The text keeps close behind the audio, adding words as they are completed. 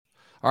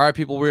All right,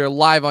 people, we are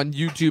live on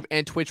YouTube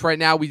and Twitch right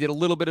now. We did a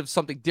little bit of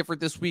something different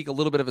this week, a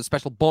little bit of a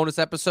special bonus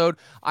episode.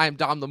 I am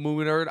Dom the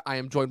Movie Nerd. I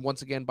am joined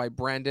once again by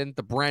Brandon,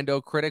 the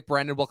Brandocritic.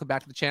 Brandon, welcome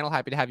back to the channel.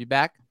 Happy to have you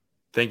back.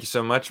 Thank you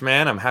so much,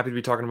 man. I'm happy to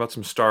be talking about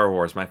some Star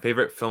Wars, my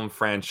favorite film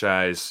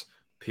franchise,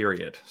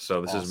 period. So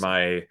this is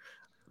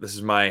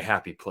my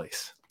happy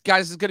place.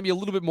 Guys, this is going to be a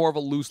little bit more of a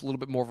loose, a little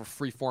bit more of a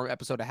free-form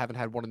episode. I haven't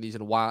had one of these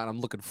in a while, and I'm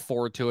looking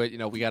forward to it. You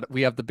know, we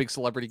have the big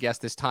celebrity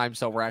guest this time,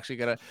 so we're actually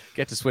going to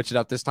get to switch it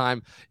up this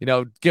time, you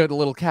know, give it a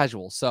little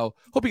casual. So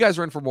hope you guys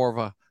are in for more of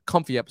a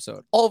comfy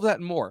episode. All of that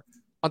and more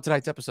on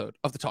tonight's episode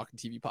of the Talking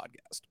TV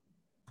Podcast.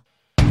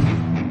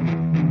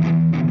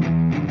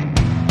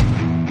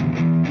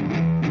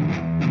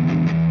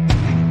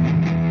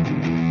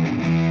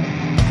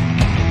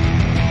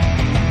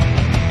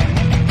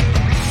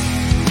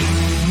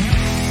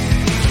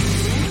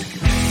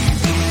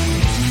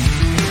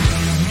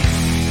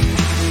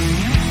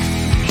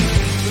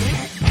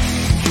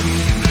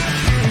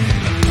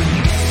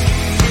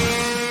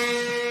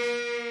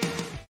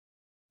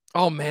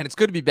 Oh man, it's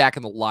good to be back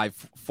in the live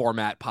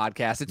format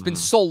podcast. It's been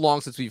so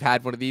long since we've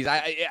had one of these.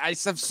 I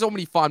have so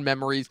many fond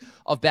memories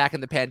of back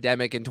in the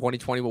pandemic in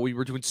 2020 when we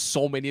were doing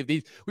so many of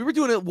these. We were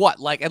doing it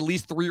like at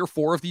least 3 or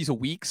 4 of these a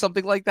week,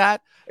 something like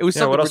that. It was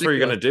What else ridiculous. were you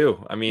gonna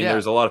do? I mean,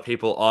 there's a lot of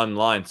people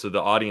online, so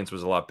the audience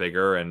was a lot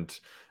bigger, and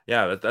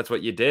yeah, that's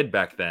what you did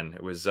back then.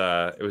 It was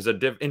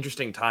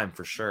interesting time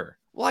for sure.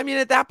 Well, I mean,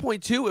 at that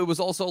point, too, it was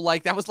also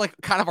like that was like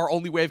kind of our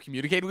only way of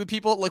communicating with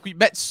people. Like, we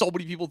met so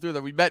many people through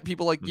that. We met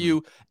people like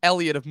you,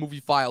 Elliot of Movie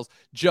Files,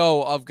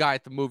 Joe of Guy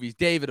at the Movies,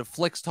 David of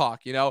Flicks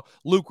Talk, you know,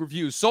 Luke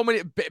Reviews, so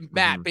many,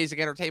 Matt, Basic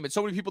Entertainment,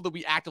 so many people that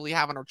we actively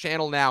have on our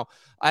channel now,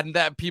 and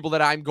that people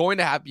that I'm going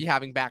to be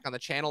having back on the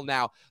channel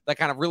now that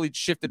kind of really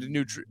shifted a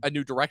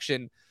new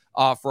direction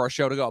for our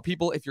show to go.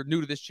 People, if you're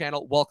new to this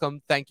channel, welcome.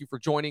 Thank you for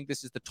joining.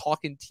 This is the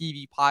Talking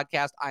TV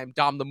Podcast. I am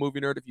Dom the Movie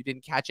Nerd. If you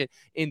didn't catch it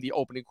in the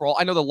opening crawl,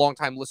 I know the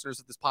longtime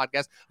listeners of this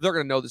podcast, they're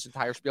going to know this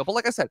entire spiel. But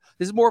like I said,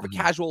 this is more of a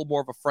casual,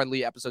 more of a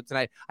friendly episode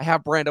tonight. I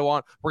have Brando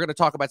on. We're going to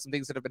talk about some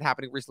things that have been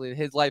happening recently in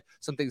his life,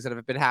 some things that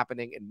have been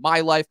happening in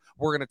my life.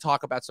 We're going to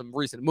talk about some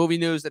recent movie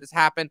news that has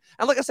happened.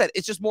 And like I said,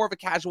 it's just more of a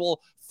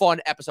casual,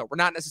 fun episode. We're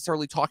not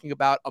necessarily talking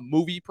about a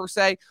movie per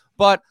se,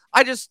 but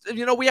I just,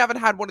 you know, we haven't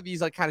had one of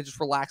these like kind of just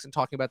relax and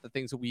talking about the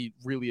things that we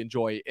really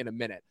enjoy in a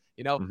minute,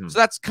 you know? So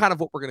that's kind of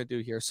what we're going to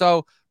do here.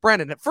 So,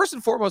 Brandon, first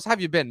and foremost, how have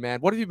you been,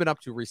 man? What have you been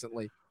up to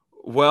recently?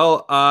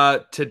 Well,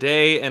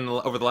 today and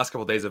over the last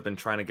couple of days, I've been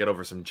trying to get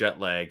over some jet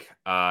lag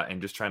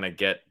and just trying to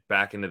get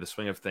back into the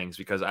swing of things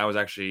because I was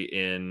actually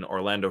in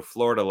Orlando,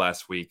 Florida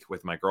last week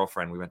with my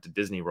girlfriend. We went to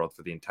Disney World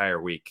for the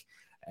entire week.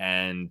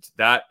 And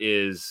that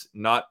is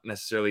not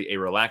necessarily a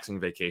relaxing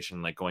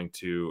vacation like going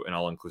to an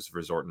all-inclusive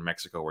resort in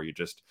Mexico where you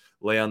just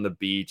lay on the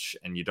beach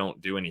and you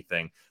don't do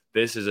anything.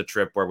 This is a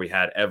trip where we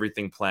had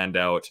everything planned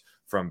out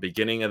from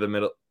beginning,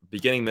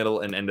 middle,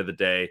 and end of the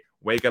day.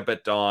 Wake up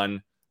at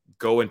dawn,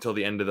 go until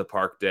the end of the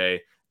park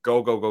day,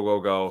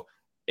 go.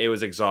 It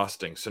was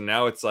exhausting. So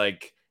now it's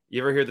like, you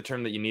ever hear the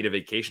term that you need a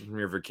vacation from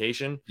your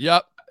vacation?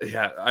 Yep.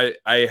 Yeah,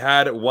 I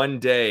had one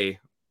day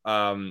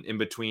in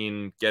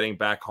between getting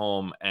back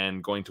home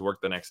and going to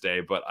work the next day,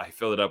 but I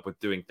filled it up with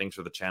doing things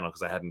for the channel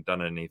because I hadn't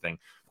done anything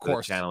for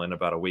the channel in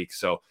about a week.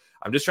 So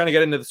I'm just trying to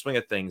get into the swing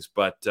of things,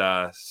 but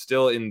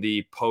still in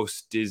the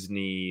post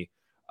Disney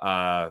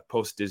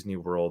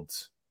World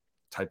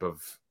type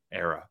of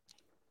era.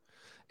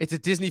 It's a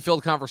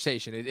Disney-filled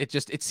conversation. It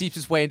seeps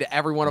its way into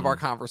every one of our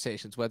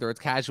conversations, whether it's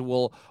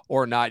casual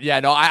or not. Yeah,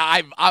 no,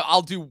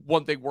 I'll do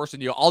one thing worse than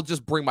you. I'll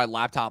just bring my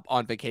laptop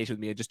on vacation with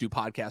me and just do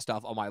podcast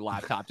stuff on my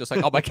laptop, just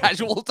like on my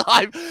casual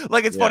time.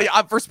 Like, it's funny.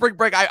 For spring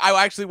break,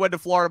 I actually went to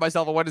Florida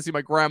myself. I went to see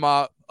my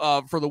grandma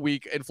for the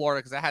week in Florida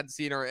because I hadn't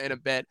seen her in a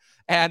bit.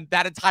 And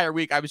that entire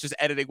week, I was just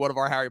editing one of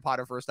our Harry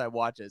Potter first time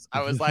watches.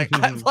 I was like,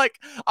 I'm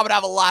gonna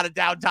have a lot of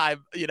downtime.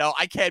 You know,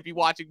 I can't be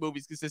watching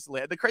movies consistently.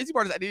 And the crazy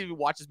part is I didn't even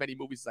watch as many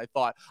movies as I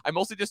thought. I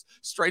mostly just,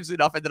 strangely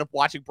enough, ended up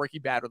watching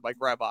Breaking Bad with my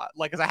grandma,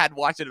 like, because I hadn't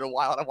watched it in a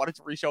while and I wanted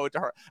to re-show it to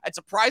her. And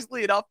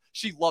surprisingly enough,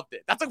 she loved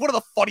it. That's like one of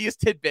the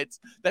funniest tidbits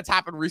that's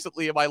happened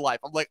recently in my life.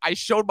 I'm like, I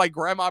showed my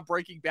grandma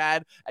Breaking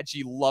Bad and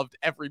she loved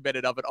every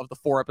minute of it, of the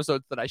 4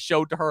 episodes that I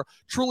showed to her.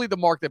 Truly the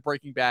mark that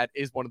Breaking Bad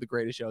is one of the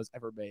greatest shows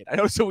ever made. I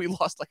know, so we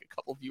lost like a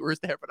couple viewers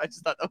there, but I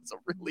just thought that was a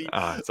really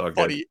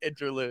funny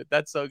interlude.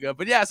 That's so good.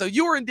 But yeah, so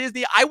you were in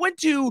Disney. I went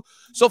to,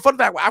 so fun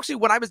fact, actually,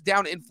 when I was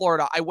down in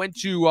Florida, I went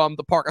to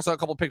the park. I saw a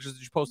couple pictures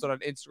that you posted on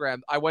Instagram.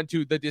 I went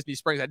to the Disney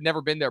Springs. I'd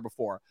never been there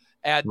before.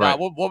 And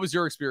what was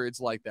your experience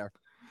like there?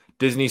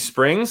 Disney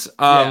Springs?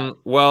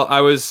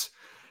 Well,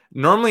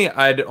 normally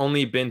I'd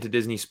only been to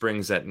Disney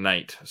Springs at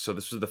night. So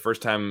this was the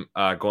first time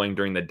going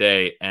during the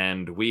day,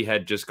 and we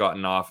had just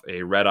gotten off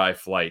a red-eye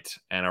flight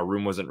and our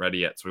room wasn't ready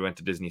yet. So we went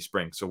to Disney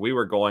Springs. So we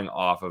were going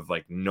off of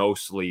like no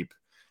sleep.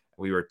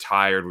 We were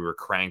tired. We were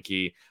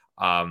cranky.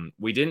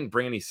 We didn't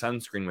bring any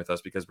sunscreen with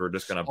us because we were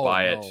just going to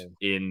buy it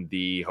in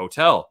the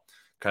hotel.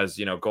 Because,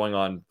 you know, going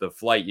on the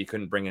flight, you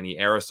couldn't bring any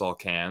aerosol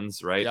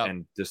cans, right? Yep.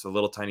 And just a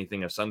little tiny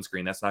thing of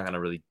sunscreen, that's not going to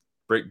really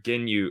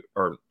begin you,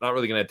 or not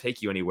really going to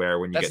take you anywhere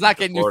when you That's get not to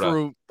getting you Florida.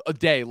 through a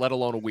day, let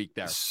alone a week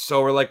there.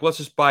 So we're like, let's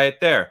just buy it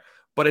there.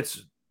 But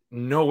it's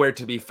nowhere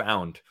to be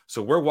found.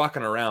 So we're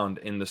walking around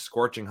in the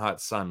scorching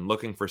hot sun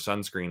looking for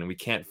sunscreen, and we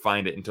can't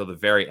find it until the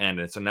very end.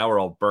 And so now we're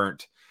all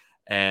burnt.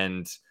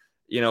 And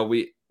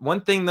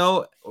one thing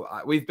though,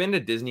 we've been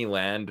to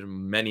Disneyland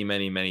many,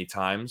 many, many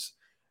times,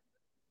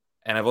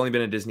 and I've only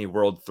been to Disney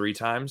World 3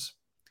 times.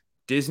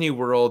 Disney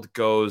World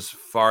goes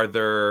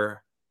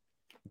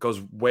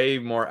way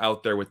more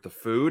out there with the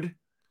food.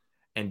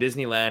 And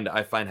Disneyland,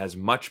 I find, has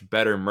much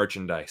better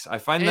merchandise. I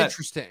find that,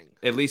 Interesting.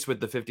 at least with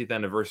the 50th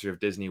anniversary of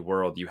Disney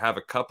World, you have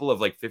a couple of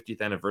like 50th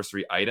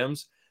anniversary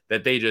items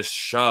that they just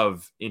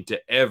shove into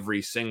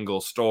every single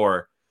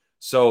store.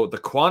 So the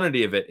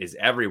quantity of it is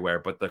everywhere,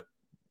 but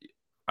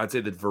I'd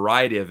say the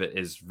variety of it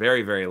is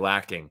very, very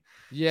lacking.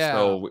 Yeah.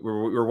 So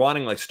we're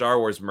wanting like Star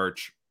Wars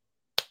merch,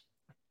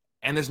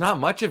 and there's not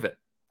much of it.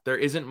 There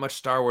isn't much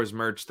Star Wars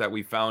merch that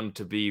we found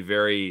to be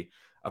very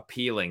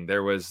appealing.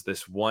 There was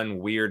this one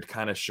weird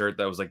kind of shirt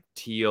that was like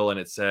teal and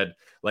it said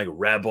like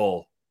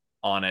Rebel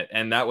on it,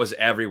 and that was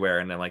everywhere.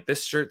 And I'm like,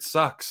 this shirt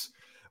sucks,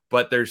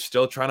 but they're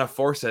still trying to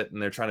force it,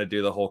 and they're trying to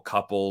do the whole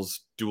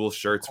couples dual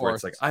shirts where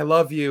it's like, I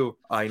love you.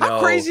 I know. How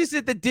crazy is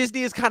it that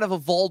Disney has kind of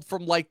evolved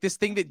from like this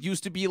thing that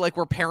used to be like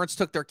where parents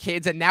took their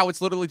kids, and now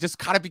it's literally just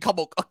kind of become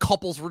a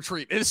couples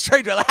retreat. It's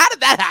strange. Like, how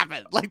did that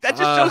happen? Like, that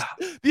just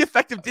shows the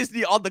effect of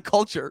Disney on the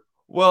culture.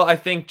 Well, I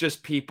think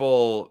just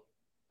people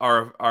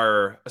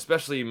are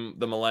especially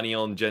the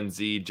millennial and Gen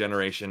Z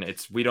generation.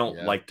 We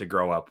don't like to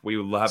grow up. We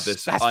have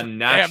this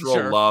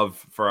unnatural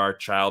love for our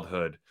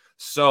childhood.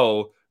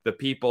 So the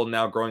people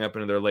now growing up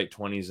into their late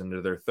 20s,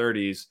 into their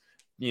 30s,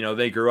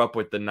 they grew up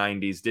with the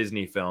 90s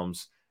Disney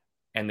films,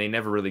 and they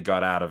never really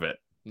got out of it.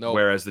 Nope.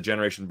 Whereas the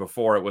generation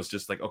before, it was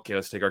just like, okay,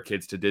 let's take our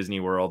kids to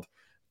Disney World.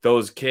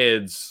 Those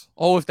kids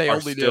if they are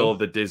only still knew.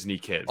 the Disney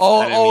kids.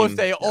 If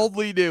they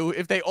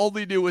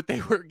only knew what they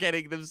were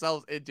getting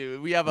themselves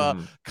into. We have a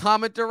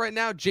commenter right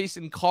now,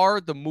 Jason Carr,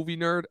 the movie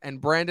nerd,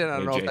 and Brandon. I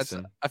don't know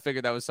if I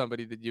figured that was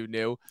somebody that you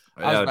knew.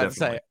 I was about to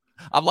say,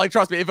 I'm like,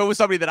 trust me, if it was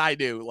somebody that I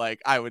knew,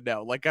 like, I would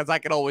know. Like, because I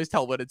can always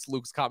tell when it's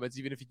Luke's comments,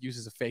 even if he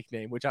uses a fake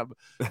name, which I'm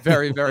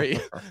very, very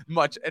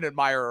much an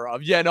admirer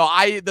of. Yeah, no,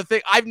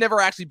 I've never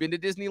actually been to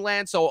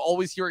Disneyland, so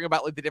always hearing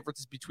about like the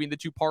differences between the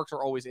two parks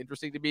are always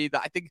interesting to me.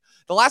 I think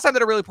the last time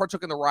that I really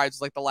partook in the rides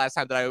was like the last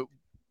time that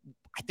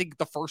I think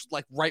the first,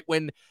 like, right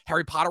when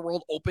Harry Potter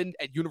World opened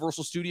at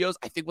Universal Studios,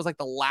 I think was like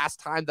the last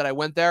time that I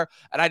went there.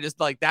 And I just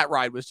like that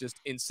ride was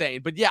just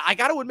insane. But yeah, I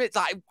got to admit,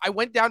 I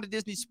went down to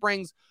Disney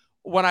Springs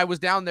when I was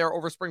down there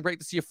over spring break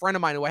to see a friend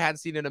of mine who I hadn't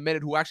seen in a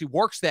minute, who actually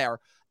works there.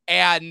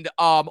 And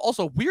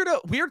also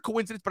weird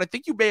coincidence, but I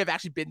think you may have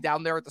actually been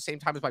down there at the same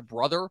time as my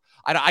brother.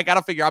 I got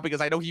to figure out, because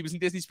I know he was in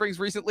Disney Springs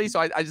recently. So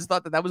I just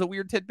thought that was a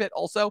weird tidbit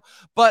also.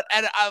 But,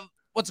 and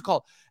what's it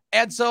called?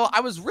 And so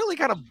I was really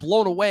kind of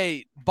blown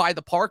away by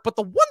the park. But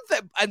the one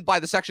thing, and by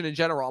the section in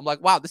general, I'm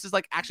like, wow, this is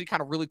like actually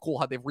kind of really cool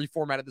how they've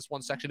reformatted this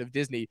one section of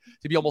Disney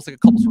to be almost like a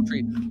couples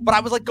retreat. But I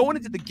was like going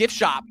into the gift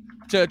shop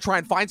to try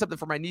and find something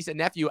for my niece and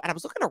nephew, and I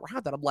was looking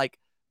around and I'm like,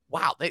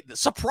 wow, the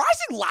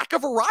surprising lack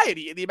of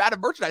variety in the amount of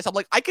merchandise. I'm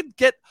like, I could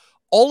get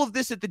all of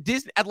this at the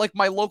Disney, at like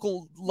my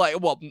local,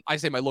 I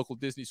say my local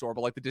Disney store,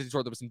 but like the Disney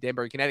store that was in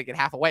Danbury, Connecticut,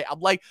 half away.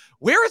 I'm like,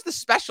 where is the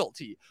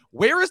specialty?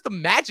 Where is the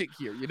magic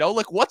here?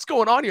 Like, what's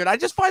going on here? And I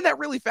just find that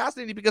really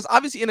fascinating, because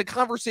obviously in a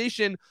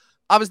conversation,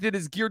 obviously it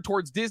is geared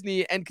towards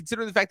Disney, and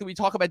considering the fact that we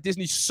talk about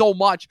Disney so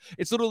much,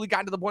 it's literally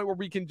gotten to the point where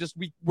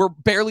we're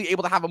barely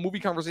able to have a movie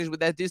conversation with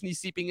that Disney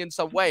seeping in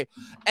some way.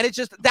 And it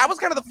just, that was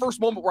kind of the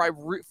first moment where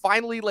it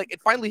finally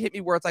hit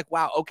me, where it's like,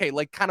 wow, okay,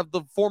 like kind of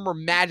the former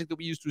magic that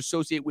we used to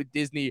associate with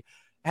Disney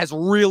has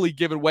really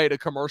given way to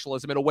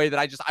commercialism in a way that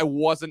I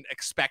wasn't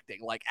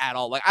expecting, like, at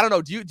all. Like, I don't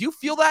know. Do you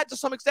feel that to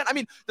some extent? I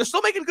mean, they're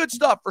still making good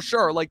stuff for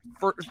sure. Like,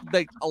 for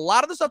like a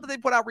lot of the stuff that they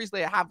put out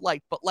recently, I have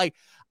liked, but like,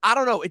 I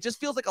don't know. It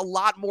just feels like a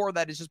lot more of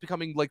that is just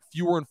becoming like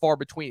fewer and far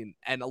between.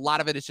 And a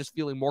lot of it is just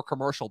feeling more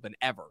commercial than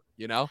ever,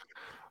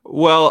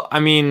 Well, I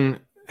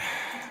mean,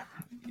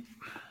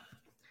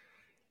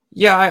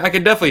 yeah, I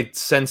can definitely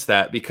sense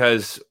that,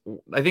 because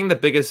I think the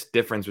biggest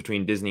difference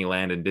between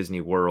Disneyland and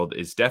Disney World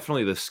is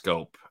definitely the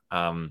scope.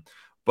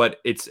 But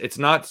it's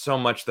not so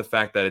much the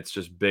fact that it's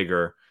just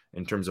bigger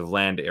in terms of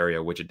land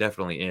area, which it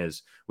definitely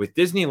is. With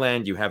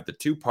Disneyland, you have the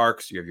 2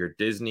 parks. You have your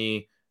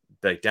Disney,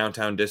 like,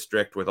 downtown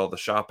district with all the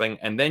shopping,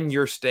 and then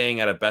you're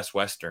staying at a Best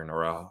Western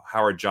or a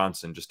Howard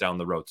Johnson just down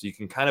the road. So you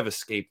can kind of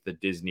escape the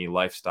Disney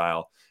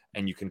lifestyle,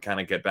 and you can kind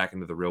of get back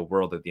into the real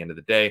world at the end of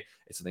the day.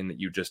 It's something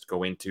that you just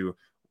go into,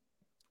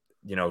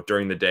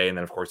 during the day, and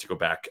then of course you go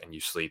back and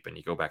you sleep and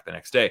you go back the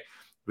next day.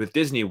 With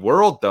Disney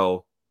World,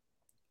 though,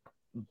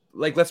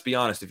 like, let's be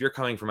honest, if you're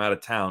coming from out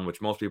of town,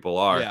 which most people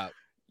are,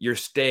 you're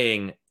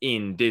staying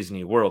in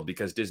Disney World,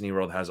 because Disney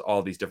World has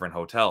all these different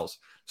hotels.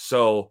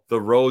 So the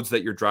roads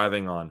that you're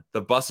driving on,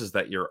 the buses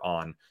that you're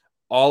on,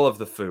 all of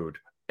the food,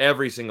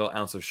 every single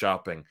ounce of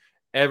shopping,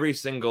 every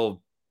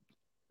single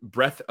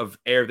breath of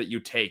air that you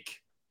take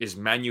is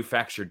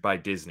manufactured by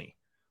Disney.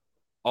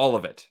 All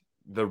of it.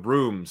 The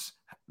rooms,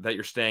 that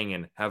you're staying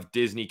in have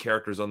Disney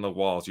characters on the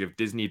walls. You have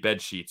Disney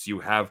bed sheets. You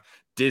have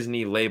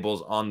Disney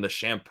labels on the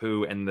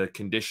shampoo and the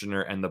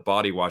conditioner and the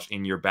body wash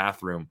in your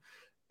bathroom.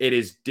 It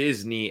is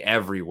Disney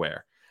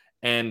everywhere.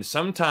 And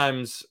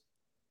sometimes,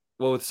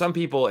 well, with some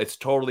people, it's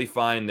totally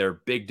fine.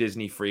 They're big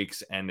Disney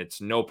freaks and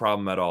it's no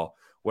problem at all.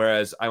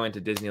 Whereas I went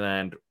to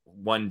Disneyland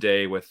one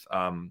day with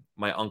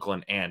my uncle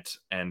and aunt,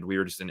 and we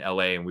were just in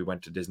LA and we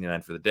went to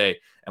Disneyland for the day.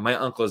 And my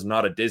uncle is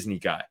not a Disney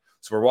guy.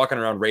 So we're walking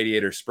around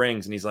Radiator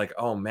Springs and he's like,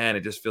 oh man,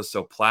 it just feels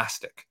so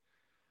plastic.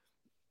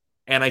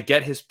 And I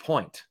get his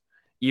point.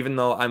 Even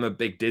though I'm a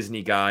big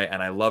Disney guy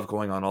and I love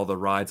going on all the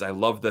rides, I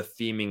love the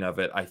theming of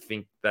it. I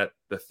think that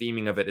the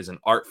theming of it is an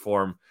art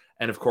form.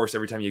 And of course,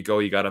 every time you go,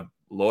 you got to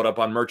load up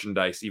on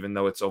merchandise, even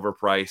though it's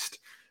overpriced.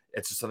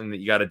 It's just something that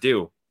you got to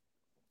do.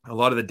 A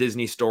lot of the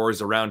Disney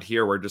stores around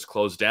here were just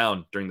closed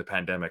down during the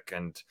pandemic.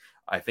 And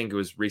I think it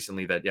was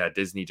recently that, yeah,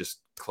 Disney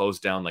just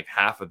closed down like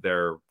half of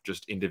their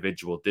just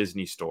individual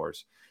Disney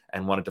stores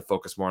and wanted to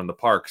focus more on the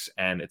parks.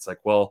 And it's like,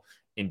 well,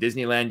 in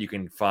Disneyland, you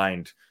can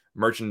find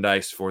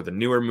merchandise for the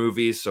newer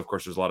movies. So, of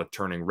course, there's a lot of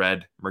Turning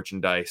Red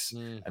merchandise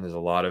and there's a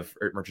lot of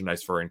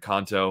merchandise for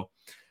Encanto.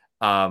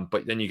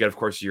 But then you get, of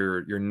course,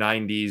 your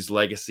 90s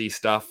legacy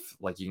stuff.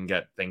 Like you can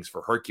get things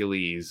for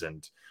Hercules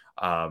and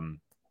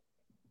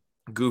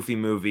Goofy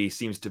movie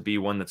seems to be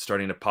one that's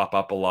starting to pop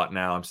up a lot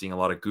now. I'm seeing a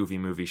lot of Goofy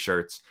movie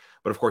shirts.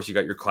 But of course, you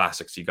got your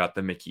classics. You got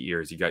the Mickey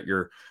ears. You got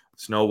your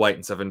Snow White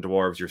and Seven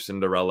Dwarfs, your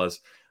Cinderellas.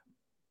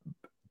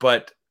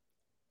 But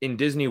in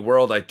Disney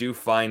World, I do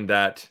find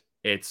that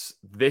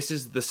this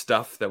is the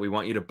stuff that we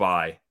want you to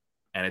buy.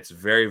 And it's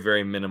very,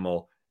 very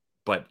minimal.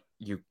 But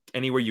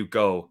anywhere you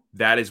go,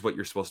 that is what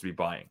you're supposed to be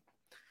buying.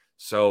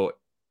 So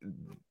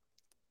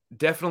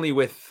definitely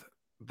with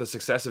the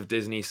success of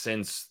Disney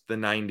since the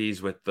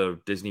 90s with the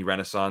Disney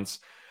Renaissance.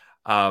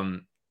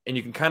 And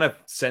you can kind of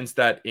sense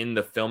that in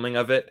the filming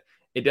of it.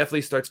 It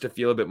definitely starts to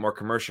feel a bit more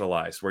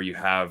commercialized, where you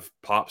have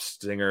pop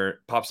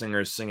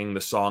singers singing the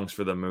songs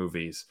for the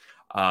movies.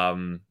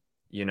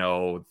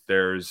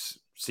 There's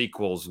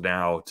sequels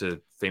now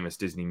to famous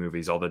Disney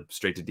movies, all the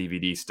straight to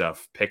DVD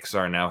stuff.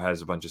 Pixar now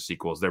has a bunch of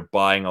sequels. They're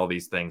buying all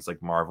these things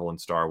like Marvel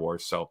and Star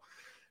Wars. So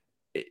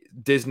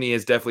Disney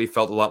has definitely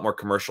felt a lot more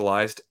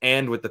commercialized,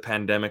 and with the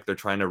pandemic, they're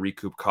trying to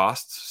recoup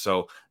costs.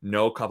 So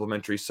no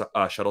complimentary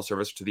shuttle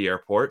service to the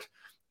airport.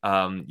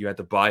 You have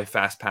to buy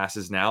fast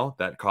passes now.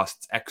 That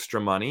costs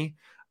extra money.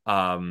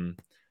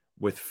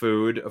 With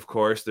food, of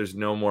course, there's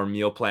no more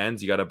meal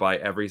plans. You got to buy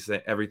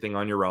everything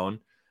on your own.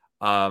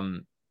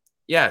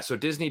 So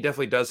Disney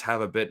definitely does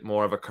have a bit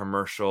more of a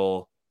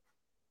commercial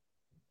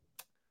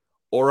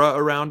aura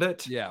around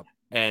it. Yeah.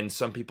 And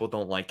some people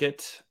don't like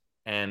it.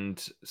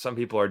 And some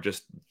people are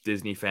just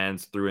Disney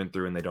fans through and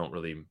through, and they don't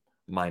really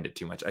mind it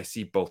too much. I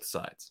see both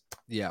sides.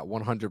 Yeah,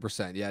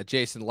 100%. Yeah,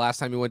 Jason, last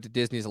time you went to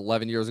Disney is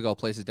 11 years ago.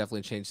 Places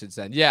definitely changed since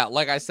then. Yeah,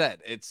 like I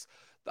said,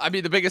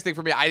 the biggest thing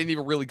for me, I didn't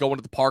even really go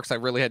into the parks. I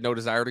really had no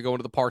desire to go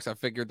into the parks. I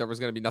figured there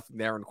was going to be nothing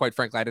there. And quite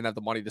frankly, I didn't have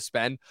the money to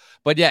spend.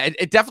 But yeah,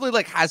 it definitely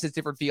like has its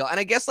different feel. And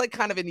I guess like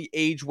kind of in the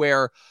age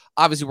where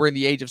obviously we're in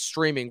the age of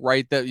streaming,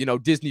 right?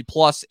 Disney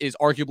Plus is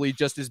arguably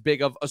just as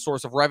big of a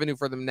source of revenue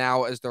for them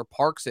now as their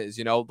parks is,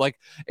 like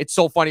it's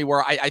so funny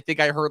where I think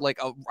I heard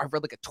I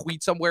read like a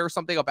tweet somewhere or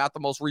something about the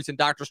most recent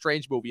Doctor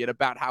Strange movie and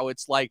about how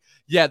it's like,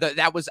 yeah,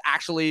 that was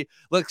actually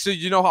like, so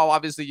how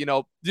obviously,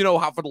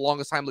 how for the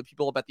longest time, like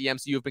people about the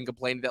MCU have been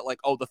complaining that like,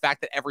 oh, the fact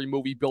that every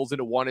movie builds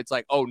into one, it's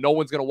like, oh, no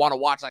one's going to want to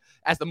watch like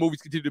as the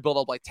movies continue to build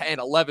up like 10,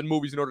 11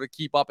 movies in order to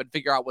keep up and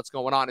figure out what's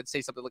going on and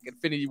say something like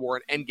Infinity War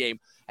and Endgame.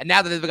 And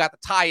now that they've got the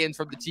tie-ins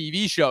from the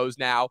TV shows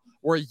now,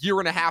 we're a year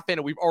and a half in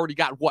and we've already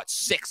got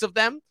 6 of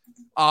them.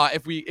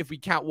 If we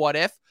count What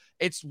If.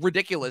 It's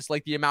ridiculous,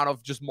 like the amount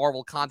of just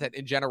Marvel content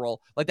in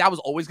general. Like that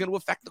was always going to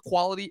affect the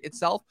quality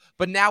itself.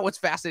 But now what's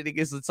fascinating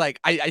is it's like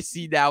I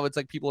see now it's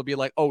like people will be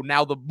like, oh,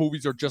 now the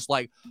movies are just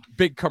like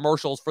big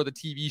commercials for the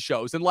TV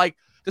shows. And like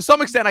to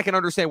some extent, I can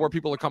understand where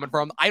people are coming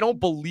from. I don't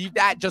believe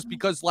that just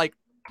because like,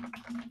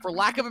 for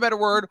lack of a better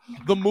word,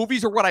 the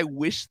movies are what I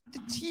wish the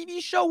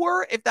TV show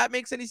were, if that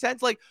makes any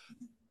sense. Like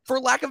for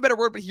lack of a better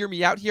word, but hear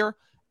me out here.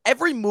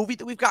 Every movie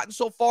that we've gotten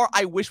so far,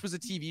 I wish was a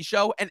TV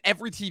show. And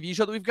every TV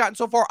show that we've gotten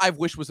so far, I've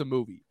wished was a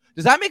movie.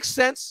 Does that make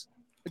sense?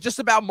 Just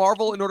about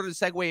Marvel in order to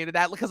segue into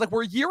that. Because like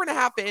we're a year and a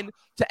half in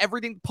to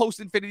everything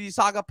post-Infinity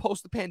Saga,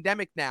 post the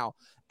pandemic now.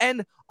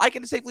 And I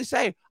can safely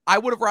say, I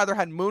would have rather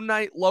had Moon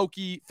Knight,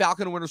 Loki,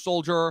 Falcon and Winter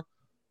Soldier,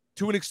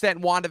 to an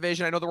extent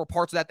WandaVision. I know there were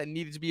parts of that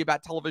needed to be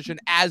about television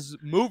as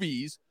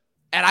movies.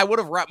 And I would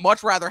have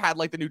much rather had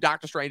like the new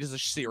Doctor Strange as a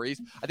series.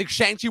 I think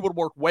Shang-Chi would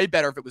work way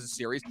better if it was a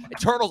series.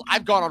 Eternals,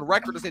 I've gone on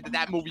record to say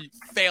that movie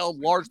failed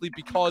largely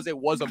because it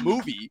was a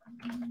movie.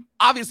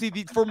 Obviously,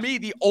 for me,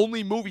 the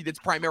only movie that's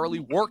primarily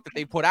worked that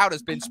they put out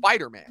has been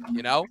Spider-Man,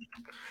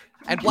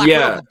 And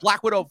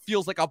Black Widow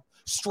feels like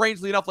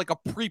strangely enough, like a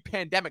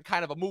pre-pandemic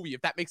kind of a movie,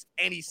 if that makes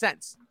any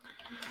sense.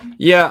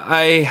 Yeah,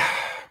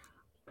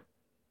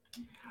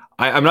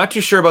 I'm not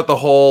too sure about the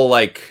whole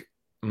like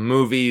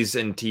movies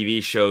and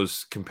TV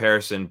shows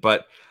comparison,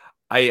 but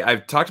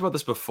I've talked about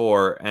this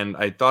before, and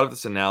I thought of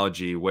this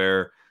analogy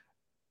where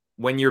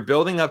when you're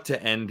building up to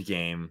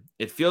Endgame,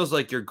 it feels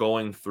like you're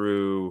going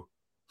through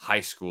high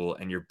school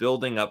and you're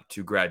building up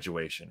to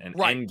graduation, and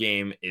Right.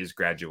 Endgame is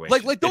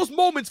graduation. Like those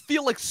moments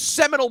feel like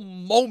seminal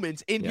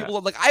moments in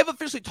people. Like I've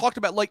officially talked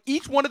about, like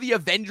each one of the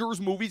Avengers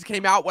movies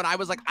came out when I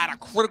was like at a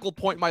critical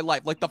point in my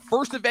life. Like the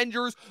first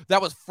Avengers,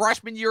 that was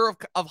freshman year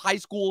of high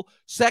school.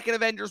 Second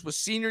Avengers was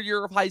senior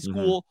year of high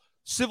school.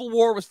 Civil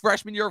War was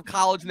freshman year of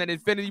college, and then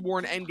Infinity War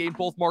and Endgame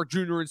both marked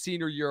junior and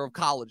senior year of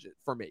college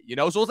for me, you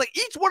know? So it's like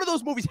each one of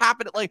those movies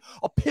happened at like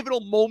a pivotal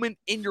moment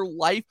in your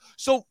life.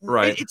 So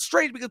it's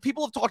strange because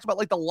people have talked about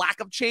like the lack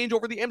of change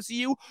over the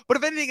MCU, but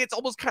if anything, it's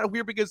almost kind of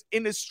weird because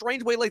in this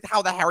strange way, like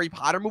how the Harry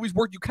Potter movies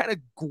work, you kind of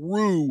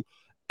grew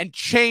and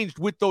changed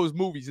with those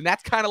movies. And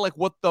that's kind of like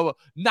what the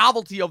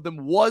novelty of them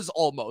was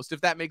almost,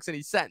 if that makes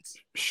any sense.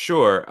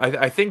 Sure.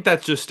 I think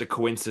that's just a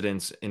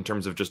coincidence in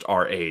terms of just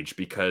our age,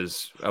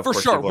 because of for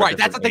course, sure, right?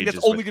 That's the thing ages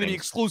that's only with going to be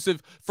things.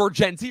 exclusive for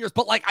Gen Zers.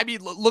 But like, I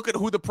mean, look at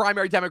who the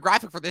primary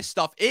demographic for this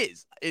stuff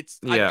is. I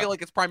feel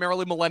like it's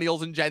primarily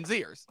millennials and Gen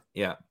Zers.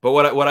 Yeah. But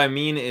what I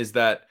mean is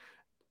that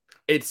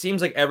it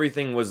seems like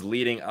everything was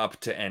leading up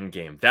to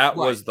Endgame. That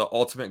was the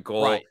ultimate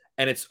goal.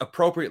 And it's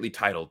appropriately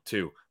titled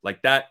too.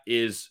 Like that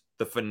is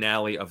the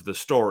finale of the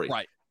story.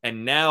 Right.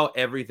 And now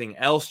everything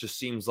else just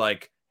seems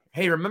like,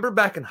 hey, remember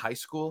back in high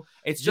school?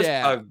 It's just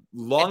a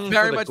longing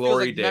for the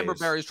glory days. Member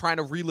Berry is trying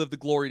to relive the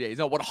glory days.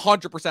 No,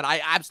 100%. I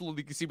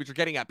absolutely can see what you're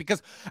getting at,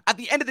 because at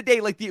the end of the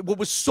day, like what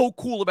was so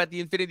cool about the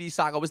Infinity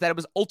Saga was that it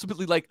was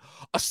ultimately like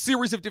a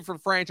series of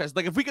different franchises.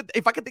 Like if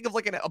I could think of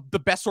like the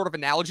best sort of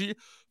analogy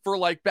for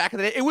like back in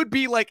the day, it would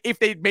be like if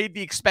they'd made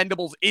the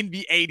Expendables in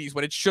the 80s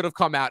when it should have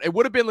come out. It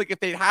would have been like if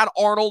they'd had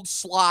Arnold,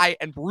 Sly,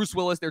 and Bruce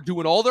Willis. They're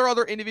doing all their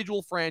other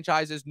individual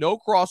franchises, no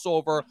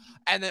crossover,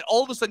 and then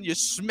all of a sudden you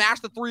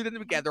smash the three of them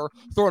together,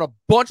 throw in a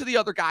bunch of the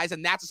other guys,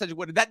 and that's essentially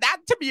what that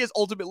to me is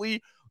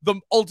ultimately the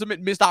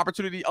ultimate missed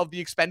opportunity of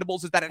the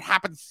Expendables, is that it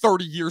happened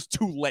 30 years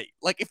too late.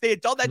 Like if they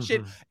had done that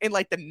shit in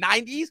like the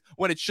 90s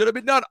when it should have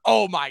been done,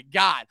 oh my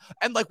god.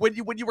 And like when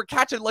you were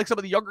catching like some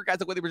of the younger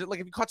guys, like when they were like,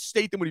 if you caught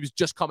Statham when he was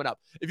just coming up,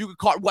 if you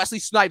caught Wesley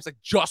Snipes like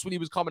just when he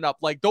was coming up,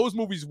 like those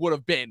movies would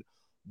have been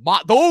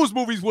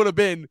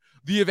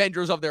the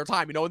Avengers of their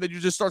time, you know, and then you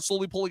just start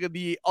slowly pulling in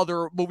the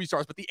other movie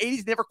stars. But the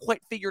 80s never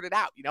quite figured it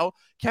out, you know.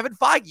 Kevin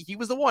Feige, he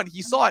was the one.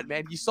 He saw it,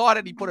 man. He saw it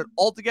and he put it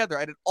all together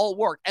and it all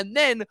worked. And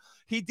then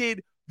he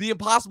did the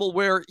impossible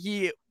where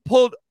he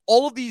pulled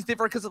all of these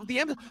different, because at the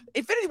end,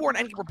 Infinity War and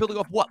Endgame were building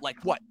off roughly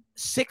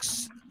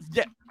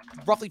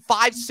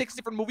 5-6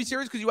 different movie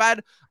series, because you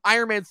had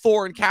Iron Man,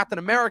 Thor, and Captain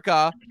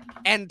America,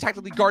 and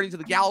technically Guardians of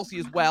the Galaxy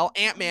as well.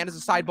 Ant-Man is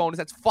a side bonus.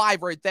 That's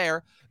 5 right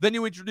there. Then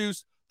you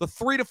introduce the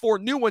 3 to 4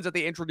 new ones that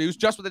they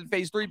introduced just within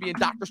Phase 3, being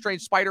Doctor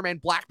Strange,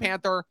 Spider-Man, Black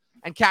Panther,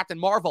 and Captain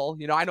Marvel.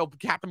 You know, I know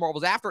Captain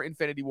Marvel's after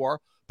Infinity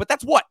War, but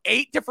that's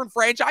 8 different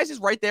franchises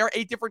right there,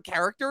 8 different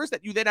characters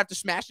that you then have to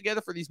smash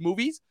together for these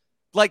movies.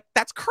 Like,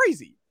 that's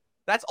crazy.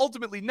 That's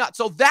ultimately nuts.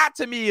 So that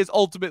to me is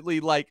ultimately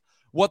like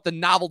what the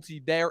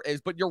novelty there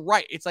is. But you're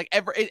right. It's like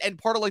and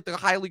part of like the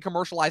highly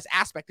commercialized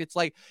aspect, it's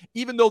like,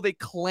 even though they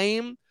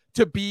claim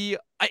to be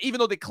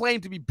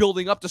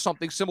building up to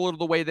something similar to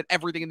the way that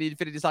everything in the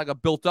Infinity Saga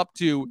built up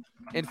to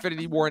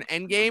Infinity War and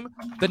Endgame,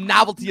 the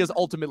novelty is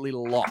ultimately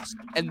lost.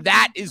 And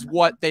that is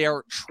what they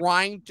are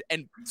trying to,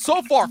 and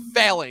so far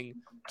failing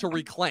to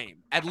reclaim,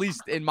 at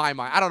least in my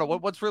mind. I don't know.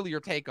 What's really your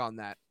take on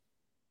that?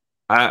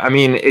 I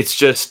mean, it's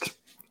just,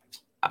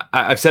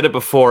 I've said it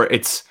before.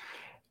 It's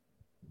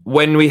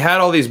when we had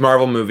all these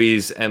Marvel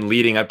movies and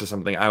leading up to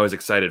something, I was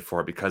excited for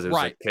it, because it was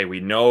like, okay,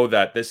 we know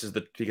that this is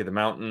the peak of the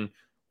mountain.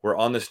 We're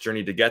on this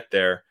journey to get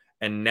there.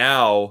 And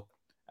now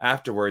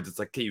afterwards, it's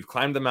like, okay, you've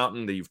climbed the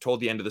mountain, that you've told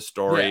the end of the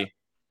story. Yeah.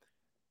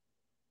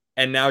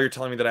 And now you're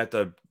telling me that I have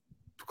to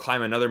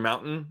climb another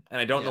mountain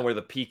and I don't know where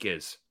the peak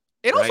is.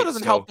 It also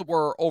doesn't help that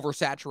we're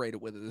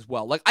oversaturated with it as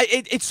well. Like,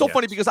 it's so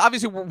funny, because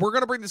obviously we're going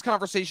to bring this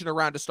conversation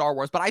around to Star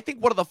Wars, but I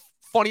think one of the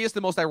funniest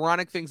and most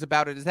ironic things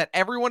about it is that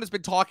everyone has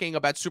been talking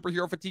about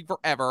superhero fatigue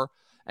forever,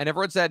 and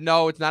everyone said,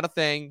 no, it's not a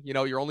thing. You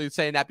know, you're only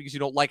saying that because you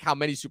don't like how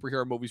many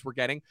superhero movies we're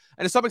getting.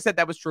 And to some extent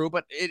that was true,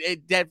 but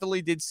it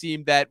definitely did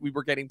seem that we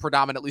were getting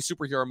predominantly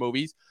superhero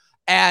movies.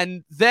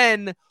 And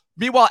then,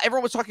 meanwhile,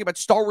 everyone was talking about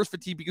Star Wars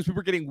fatigue because we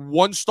were getting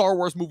one Star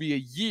Wars movie a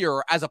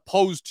year as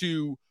opposed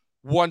to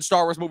one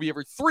Star Wars movie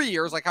every 3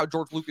 years, like how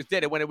George Lucas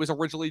did it when it was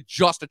originally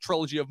just a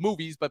trilogy of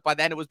movies, but by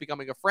then it was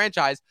becoming a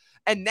franchise.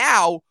 And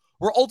now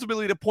we're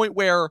ultimately at a point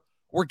where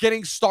we're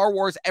getting Star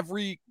Wars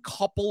every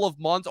couple of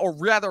months, or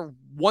rather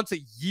once a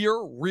year,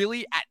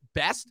 really, at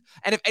best.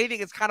 And if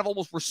anything, it's kind of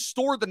almost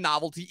restored the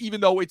novelty,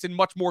 even though it's in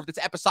much more of this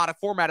episodic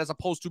format as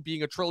opposed to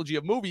being a trilogy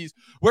of movies,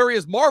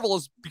 whereas Marvel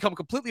has become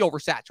completely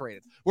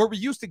oversaturated, where we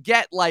used to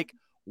get like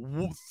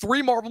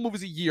 3 Marvel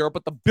movies a year,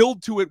 but the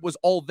build to it was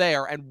all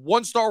there, and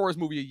 1 Star Wars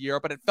movie a year,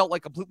 but it felt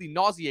like completely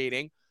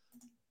nauseating.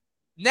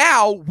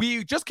 Now,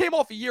 we just came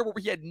off a year where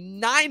we had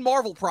 9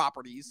 Marvel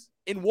properties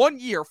in 1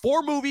 year,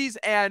 4 movies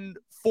and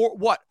 4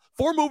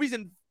 movies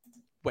and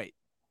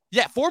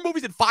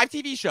 5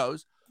 TV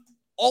shows,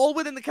 all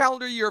within the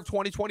calendar year of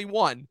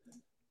 2021.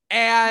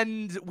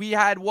 And we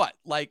had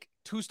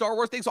to Star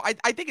Wars things. So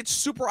I think it's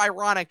super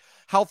ironic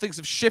how things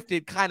have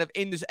shifted kind of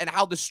in this, and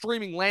how the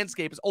streaming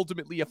landscape has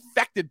ultimately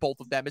affected both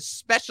of them,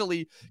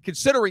 especially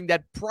considering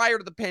that prior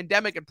to the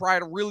pandemic and prior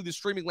to really the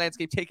streaming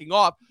landscape taking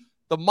off,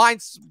 the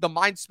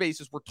mind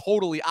spaces were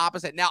totally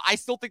opposite. Now, I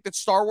still think that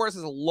Star Wars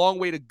has a long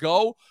way to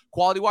go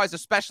quality-wise,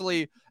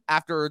 especially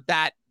after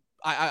that.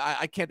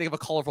 I can't think of a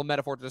colorful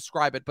metaphor to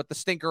describe it, but the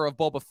stinker of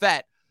Boba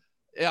Fett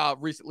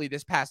recently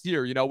this past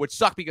year, which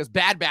sucked because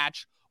Bad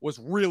Batch was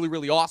really,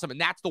 really awesome.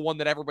 And that's the one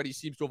that everybody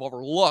seems to have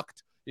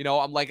overlooked.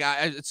 I'm like,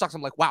 it sucks.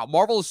 I'm like, wow,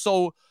 Marvel is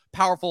so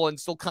powerful and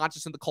still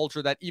conscious in the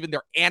culture that even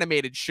their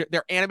animated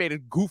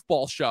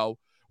goofball show,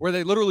 where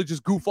they literally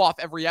just goof off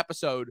every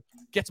episode,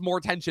 gets more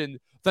attention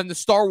than the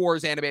Star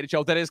Wars animated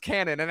show that is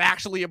canon and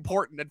actually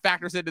important and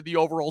factors into the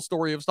overall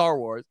story of Star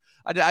Wars.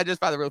 I just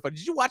found it really funny.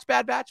 Did you watch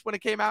Bad Batch when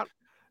it came out?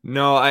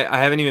 No, I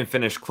haven't even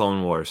finished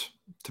Clone Wars,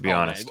 to be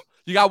honest. Man.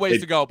 You got ways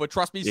to go, but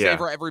trust me, yeah.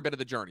 savor every bit of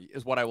the journey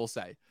is what I will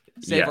say.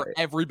 Savor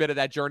every bit of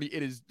that journey.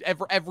 It is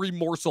every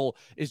morsel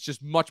is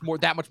just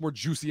that much more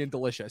juicy and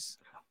delicious.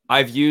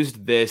 I've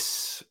used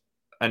this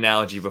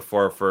analogy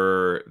before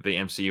for the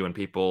MCU, and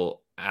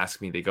people ask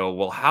me, they go,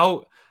 well,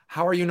 how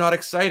are you not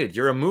excited?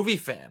 You're a movie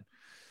fan.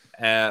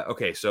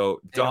 Okay,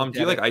 so Dom, do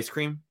you like ice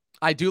cream?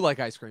 I do like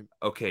ice cream.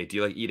 Okay, do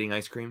you like eating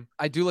ice cream?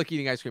 I do like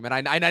eating ice cream,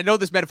 and I know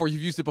this metaphor,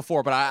 you've used it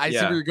before, but I see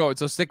where you're going,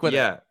 so stick with it.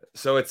 Yeah,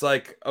 so it's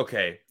like,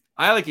 okay,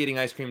 I like eating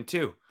ice cream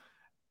too.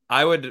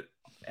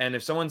 And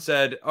if someone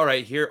said, all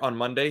right, here on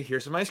Monday,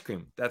 here's some ice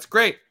cream. That's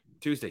great.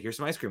 Tuesday, here's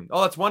some ice cream.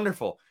 Oh, that's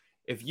wonderful.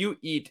 If you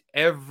eat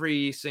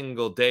every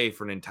single day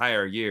for an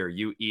entire year,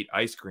 you eat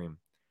ice cream.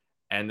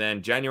 And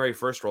then January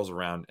 1st rolls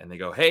around and they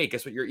go, hey,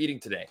 guess what you're eating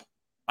today?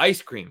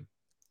 Ice cream.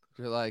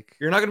 You're like,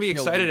 you're not going to be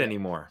excited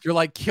anymore. You're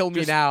like, kill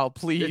me now,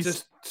 please. It's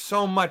just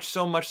so much.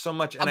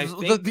 And I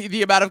think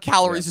the amount of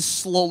calories is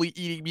slowly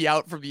eating me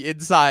out from the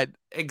inside.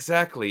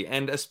 Exactly.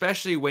 And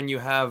especially when you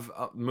have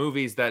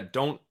movies that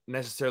don't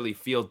necessarily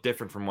feel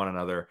different from one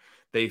another,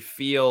 they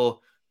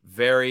feel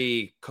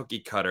very cookie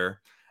cutter.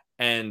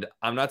 And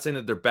I'm not saying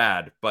that they're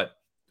bad, but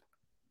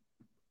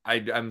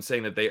I'm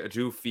saying that they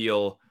do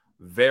feel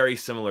very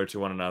similar to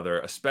one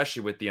another,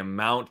 especially with the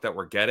amount that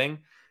we're getting.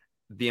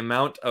 The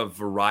amount of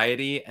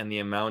variety and the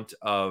amount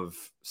of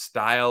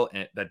style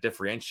that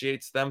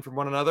differentiates them from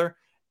one another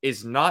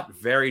is not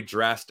very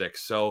drastic.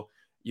 So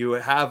you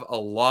have a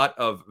lot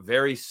of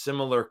very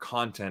similar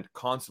content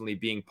constantly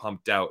being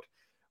pumped out.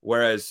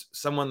 Whereas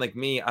someone like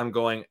me, I'm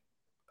going,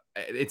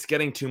 it's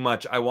getting too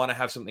much. I want to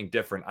have something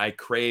different. I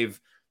crave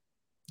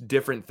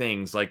different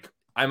things. Like,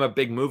 I'm a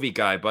big movie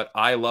guy, but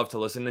I love to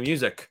listen to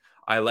music.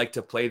 I like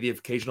to play the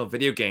occasional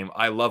video game.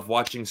 I love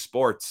watching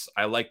sports.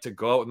 I like to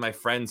go out with my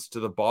friends to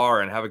the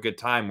bar and have a good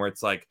time, where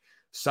it's like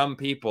some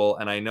people,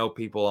 and I know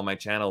people on my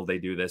channel, they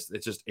do this.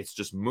 It's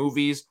just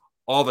movies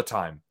all the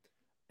time.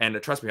 And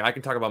trust me, I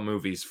can talk about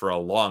movies for a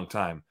long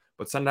time,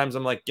 but sometimes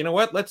I'm like, you know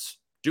what? Let's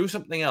do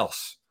something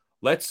else.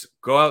 Let's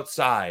go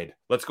outside.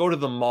 Let's go to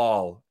the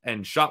mall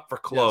and shop for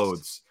clothes.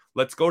 Yes.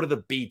 Let's go to the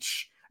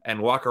beach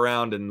and walk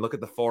around and look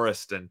at the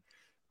forest. And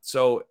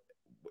so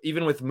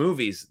even with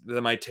movies,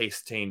 my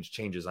taste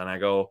changes. And I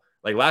go,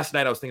 like last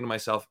night, I was thinking to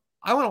myself,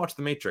 I want to watch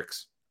The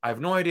Matrix. I have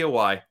no idea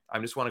why. I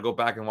just want to go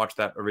back and watch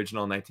that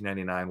original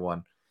 1999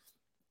 one.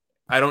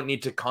 I don't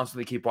need to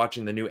constantly keep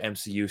watching the new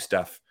MCU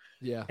stuff.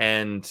 Yeah.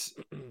 And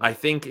I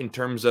think in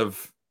terms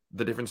of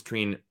the difference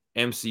between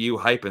MCU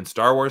hype and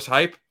Star Wars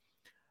hype,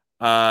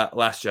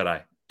 Last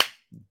Jedi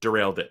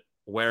derailed it.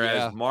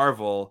 Whereas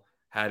Marvel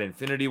had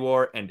Infinity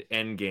War and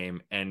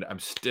Endgame, and I'm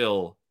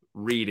still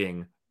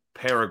reading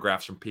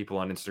paragraphs from people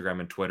on Instagram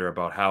and Twitter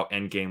about how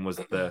Endgame was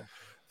the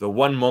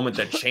one moment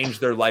that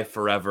changed their life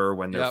forever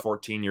when they're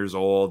 14 years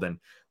old. And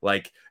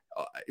like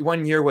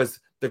 1 year was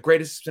the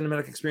greatest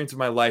cinematic experience of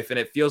my life. And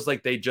it feels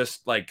like they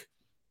just like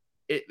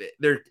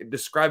they're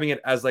describing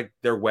it as like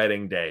their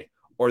wedding day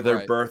or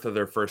their birth of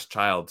their first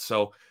child.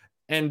 So,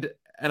 and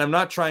I'm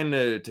not trying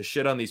to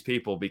shit on these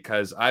people,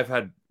 because I've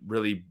had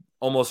really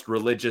almost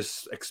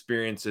religious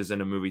experiences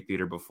in a movie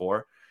theater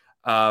before.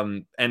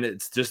 And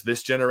it's just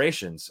this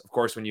generation's. Of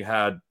course, when you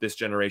had this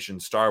generation,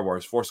 Star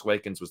Wars, Force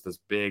Awakens was this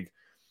big,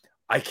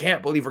 I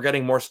can't believe we're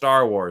getting more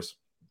Star Wars.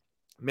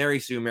 Mary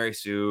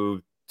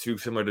Sue, too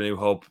similar to New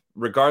Hope.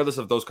 Regardless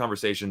of those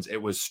conversations,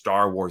 it was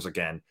Star Wars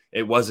again.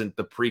 It wasn't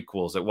the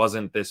prequels. It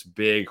wasn't this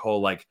big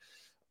whole like,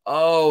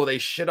 oh, they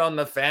shit on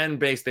the fan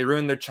base. They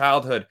ruined their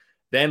childhood.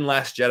 Then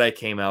Last Jedi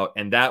came out,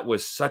 and that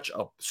was such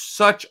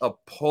a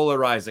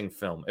polarizing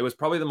film. It was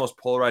probably the most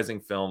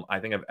polarizing film I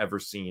think I've ever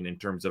seen in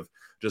terms of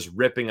just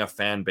ripping a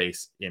fan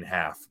base in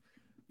half.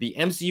 The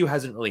MCU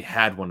hasn't really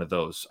had one of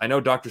those. I know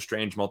Doctor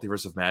Strange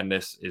Multiverse of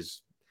Madness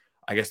is,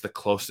 I guess, the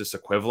closest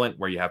equivalent,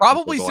 where you have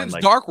probably since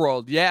like, Dark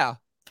World,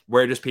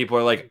 where just people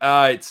are like,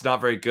 it's not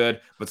very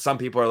good. But some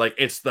people are like,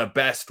 it's the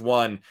best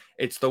one.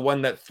 It's the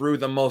one that threw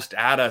the most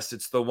at us.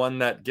 It's the one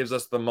that gives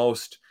us the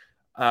most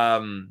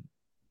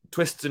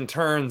twists and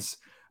turns.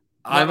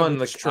 I'm in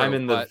the camp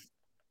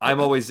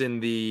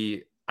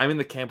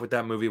with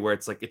that movie where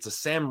it's like, it's a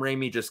Sam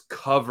Raimi just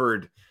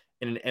covered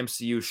in an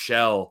MCU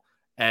shell.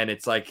 and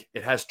it's like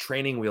it has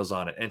training wheels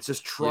on it, and it's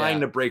just trying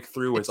Yeah. to break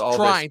through with It's all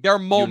trying. this There are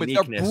moments,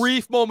 there are uniqueness.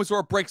 brief moments where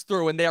it breaks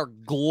through, and they are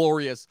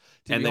glorious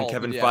to And then behold.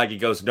 Kevin But yeah, Feige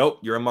goes, "Nope,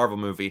 you're a Marvel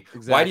movie." Why do you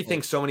exactly.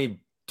 think so many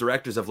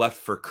directors have left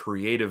for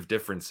creative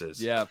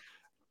differences? Yeah.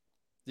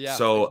 Yeah.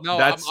 So No,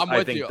 that's, I'm I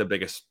with think, you. the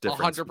biggest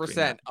difference between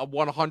that.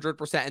 100%,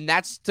 100%. And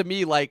that's, to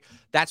me, like,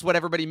 that's what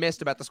everybody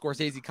missed about the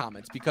Scorsese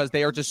comments, because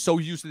they are just so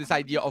used to this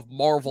idea of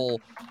Marvel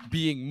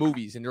being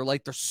movies. And they're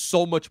like, there's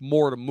so much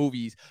more to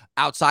movies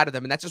outside of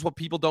them. And that's just what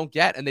people don't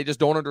get. And they just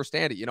don't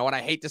understand it, you know? And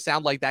I hate to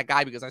sound like that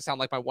guy, because I sound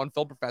like my one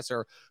film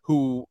professor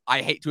who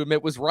I hate to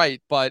admit was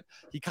right, but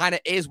he kind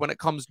of is when it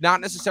comes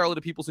not necessarily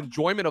to people's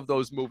enjoyment of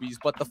those movies,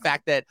 but the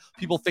fact that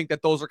people think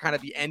that those are kind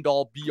of the end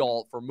all be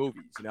all for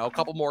movies. You know, a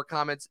couple more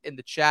comments in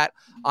the chat.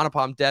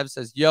 Anupam Dev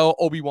says, yo,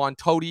 Obi-Wan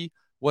Toady,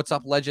 what's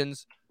up,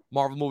 legends?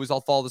 Marvel movies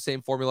all follow the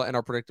same formula and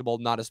are predictable,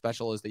 not as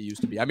special as they used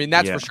to be. I mean,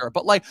 that's for sure.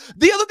 But like,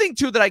 the other thing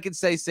too that I can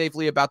say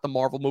safely about the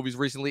Marvel movies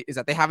recently is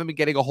that they haven't been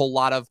getting a whole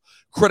lot of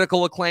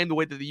critical acclaim the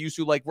way that they used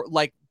to. Like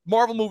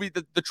Marvel movie,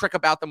 the trick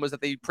about them was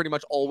that they pretty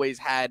much always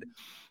had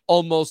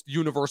almost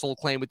universal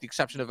acclaim, with the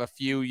exception of a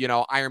few, you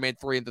know, Iron Man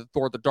 3 and the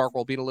Thor: The Dark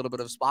World being a little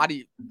bit of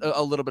spotty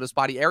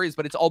areas,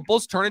 but it's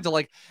almost turned into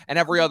like an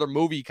every other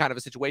movie kind of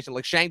a situation.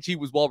 Like Shang-Chi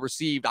was well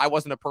received. I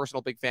wasn't a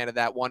personal big fan of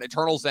that one.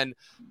 Eternals and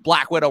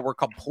Black Widow were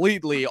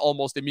completely,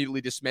 almost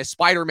immediately dismissed.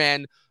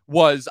 Spider-Man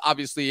was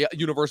obviously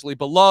universally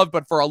beloved,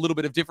 but for a little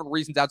bit of different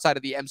reasons outside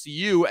of the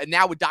MCU. And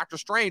now with Doctor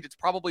Strange, it's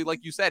probably,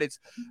 like you said, it's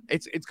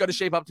going to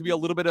shape up to be a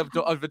little bit of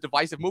a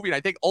divisive movie. And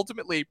I think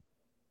ultimately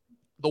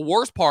the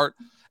worst part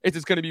is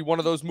it's going to be one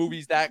of those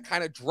movies that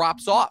kind of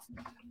drops off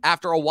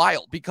after a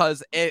while,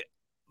 because it,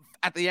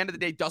 at the end of the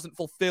day, doesn't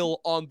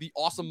fulfill on the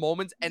awesome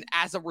moments. And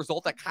as a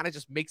result, that kind of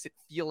just makes it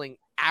feeling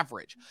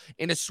average,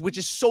 which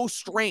is so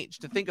strange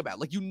to think about.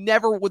 Like, you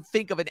never would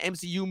think of an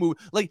MCU movie,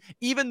 like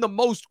even the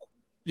most,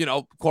 you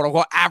know, quote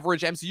unquote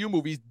average MCU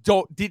movies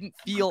didn't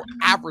feel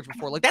average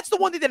before. Like, that's the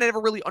one thing that I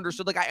never really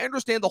understood. Like, I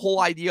understand the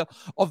whole idea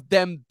of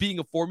them being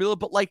a formula,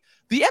 but like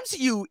the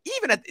MCU,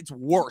 even at its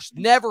worst,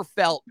 never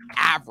felt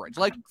average.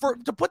 Like,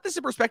 to put this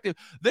in perspective,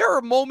 there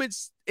are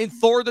moments in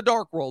Thor: The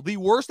Dark World, the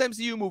worst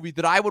MCU movie,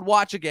 that I would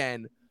watch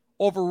again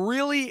over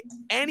really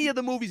any of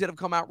the movies that have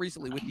come out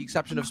recently, with the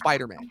exception of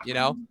Spider-Man, you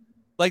know?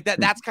 Like,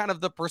 that's kind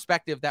of the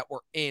perspective that we're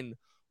in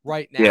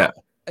right now. Yeah.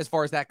 As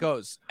far as that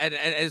goes, and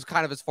as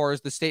kind of as far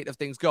as the state of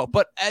things go.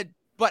 But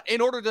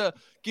in order to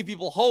give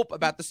people hope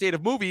about the state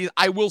of movies,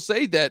 I will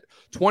say that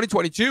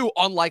 2022,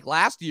 unlike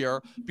last year,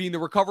 being the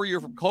recovery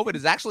year from COVID,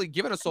 has actually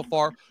given us so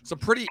far some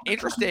pretty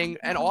interesting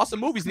and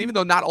awesome movies. And even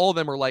though not all of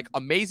them are like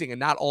amazing, and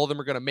not all of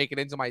them are going to make it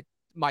into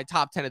my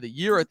top 10 of the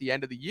year at the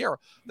end of the year,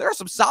 there are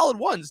some solid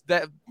ones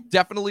that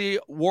definitely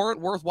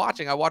weren't worth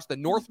watching. I watched The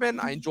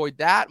Northman. I enjoyed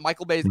that.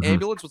 Michael Bay's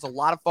Ambulance was a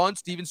lot of fun.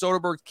 Steven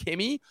Soderbergh's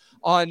Kimmy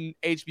on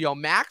HBO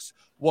Max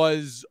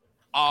was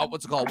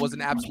was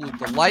an absolute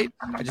delight.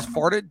 I just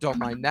farted, don't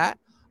mind that.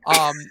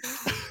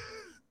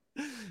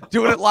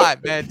 Doing it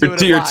live, man.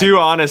 You're too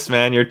honest,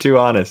 man. You're too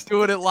honest.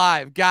 Doing it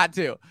live, got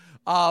to.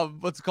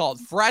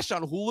 Fresh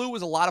on Hulu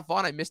was a lot of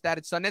fun. I missed that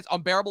at Sundance.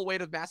 Unbearable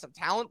Weight of Massive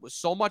Talent was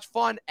so much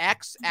fun.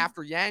 X,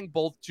 After Yang,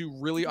 both two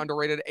really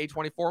underrated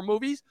A24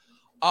 movies.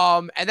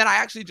 And then I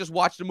actually just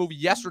watched a movie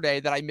yesterday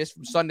that I missed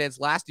from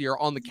Sundance last year,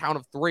 On the Count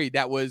of Three.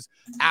 That was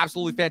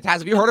absolutely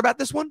fantastic. Have you heard about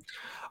this one?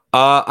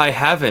 I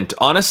haven't.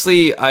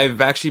 Honestly, I've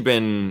actually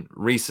been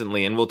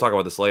recently, and we'll talk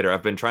about this later,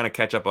 I've been trying to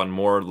catch up on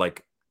more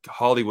like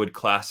Hollywood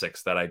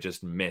classics that I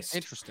just missed.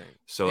 Interesting.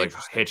 So like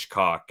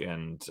Hitchcock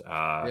and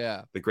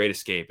The Great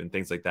Escape and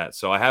things like that.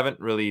 So I haven't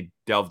really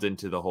delved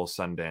into the whole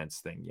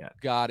Sundance thing yet.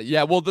 Got it.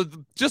 Yeah. Well,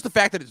 just the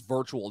fact that it's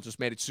virtual just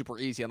made it super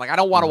easy. And like, I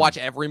don't want to watch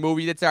every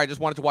movie that's there. I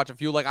just wanted to watch a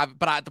few. Like,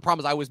 the problem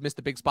is I always miss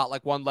the big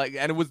spotlight one. Like,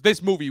 and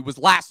this movie was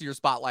last year's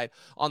spotlight,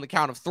 On the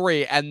Count of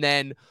Three, and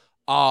then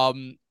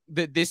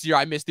this year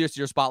I missed this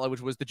year's spotlight,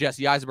 which was the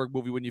Jesse Eisenberg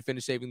movie, When You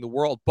Finish Saving the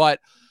World. But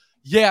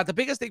yeah, the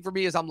biggest thing for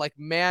me is I'm like,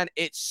 man,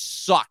 it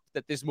sucked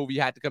that this movie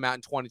had to come out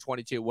in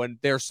 2022 when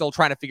they're still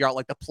trying to figure out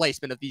like the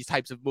placement of these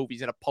types of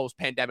movies in a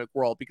post-pandemic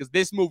world, because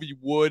this movie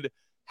would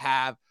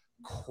have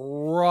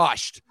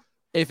crushed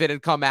if it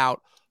had come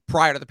out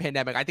prior to the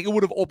pandemic. I think it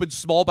would have opened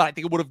small, but I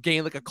think it would have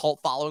gained like a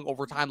cult following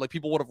over time. Like,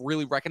 people would have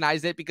really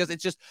recognized it, because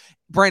it's just,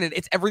 Brandon,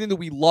 it's everything that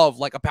we love,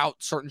 like, about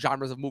certain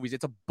genres of movies.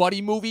 It's a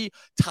buddy movie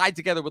tied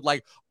together with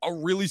like a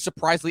really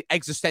surprisingly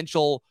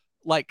existential,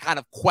 like, kind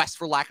of quest,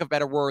 for lack of a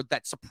better word,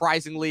 that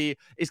surprisingly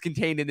is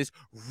contained in this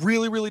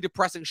really, really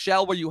depressing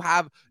shell, where you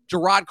have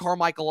Gerard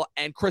Carmichael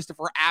and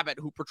Christopher Abbott,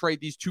 who portrayed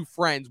these two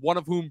friends, one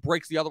of whom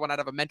breaks the other one out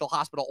of a mental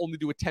hospital only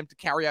to attempt to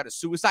carry out a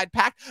suicide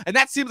pact. And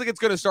that seems like it's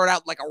going to start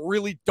out like a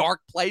really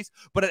dark place,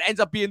 but it ends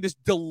up being this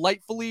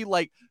delightfully,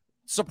 like,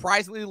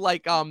 surprisingly,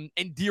 like,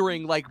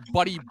 endearing, like,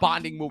 buddy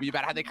bonding movie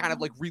about how they kind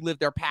of like relive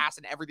their past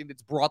and everything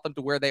that's brought them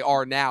to where they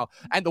are now.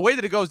 And the way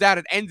that it goes down,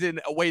 it ends in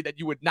a way that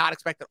you would not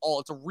expect at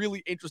all. It's a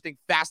really interesting,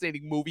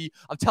 fascinating movie.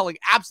 I'm telling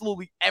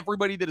absolutely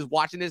everybody that is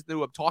watching this and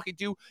who I'm talking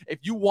to, if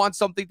you want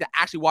something to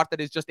actually watch that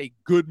is just a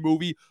good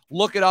movie,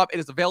 look it up. It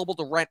is available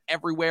to rent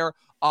everywhere.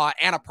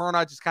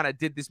 Annapurna just kind of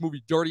did this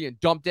movie dirty and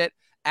dumped it.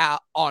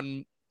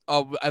 on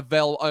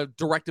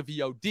direct to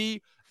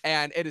VOD,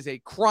 and it is a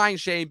crying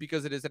shame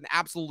because it is an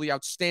absolutely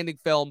outstanding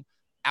film,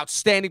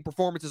 outstanding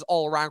performances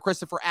all around.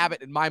 Christopher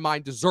Abbott, in my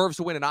mind, deserves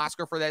to win an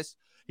Oscar for this.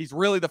 He's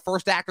really the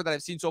first actor that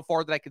I've seen so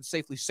far that I can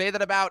safely say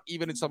that about,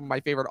 even in some of my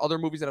favorite other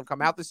movies that have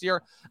come out this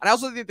year. And I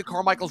also think that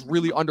Carmichael's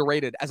really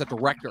underrated as a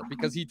director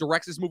because he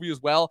directs this movie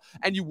as well,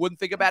 and you wouldn't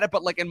think about it,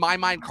 but like in my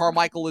mind,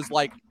 Carmichael is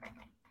like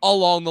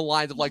along the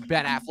lines of like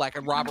Ben Affleck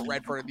and Robert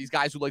Redford and these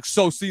guys who like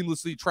so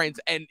seamlessly trains,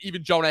 and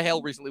even Jonah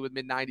Hill recently with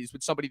Mid-90s,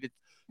 with somebody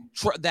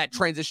that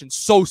transitions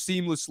so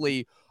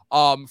seamlessly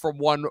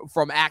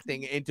from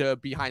acting into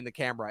behind the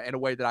camera in a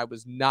way that I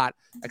was not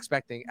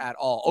expecting at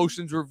all.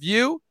 Ocean's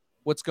Review,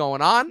 what's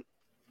going on?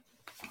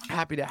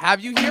 Happy to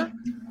have you here.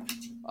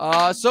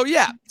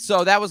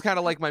 So that was kind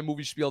of like my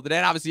movie spiel today,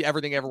 and obviously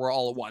Everything Everywhere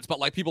All at Once, but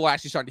like people are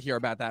actually starting to hear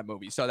about that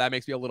movie, so that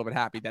makes me a little bit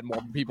happy that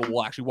more people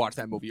will actually watch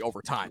that movie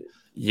over time.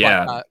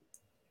 Yeah,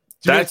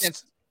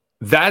 but,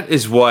 that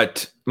is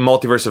what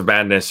Multiverse of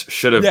Madness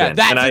should have been.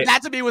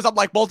 That to me was, I'm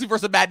like,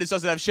 Multiverse of Madness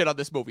doesn't have shit on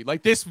this movie.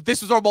 Like this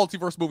was our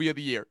multiverse movie of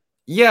the year.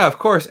 Yeah, of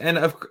course, and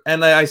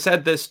I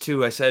said this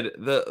too. I said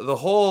the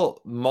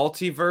whole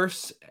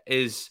multiverse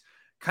is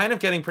kind of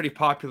getting pretty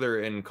popular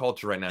in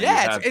culture right now.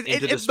 Yeah,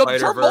 the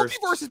term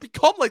multiverse has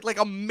become like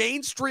a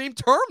mainstream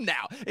term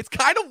now. It's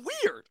kind of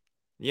weird.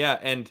 Yeah,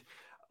 and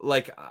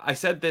like I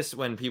said this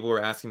when people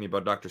were asking me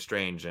about Doctor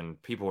Strange,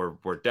 and people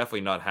were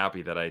definitely not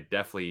happy that I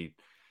definitely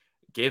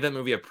gave that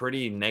movie a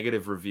pretty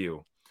negative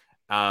review.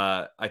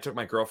 I took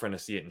my girlfriend to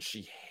see it, and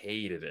she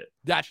hated it.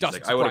 That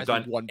doesn't. I would have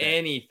done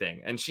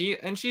anything, and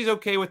she's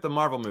okay with the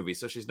Marvel movies,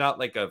 so she's not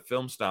like a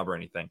film snob or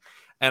anything.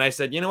 And I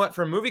said, you know what?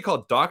 For a movie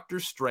called Doctor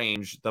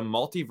Strange: The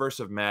Multiverse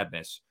of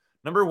Madness,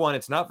 number one,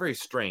 it's not very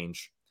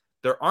strange.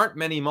 There aren't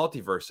many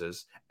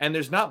multiverses, and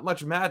there's not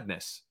much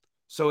madness.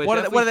 So it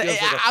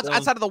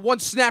outside of the one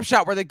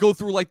snapshot where they go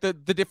through like the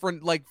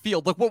different like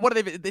field. Like what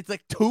are they? It's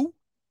like 2,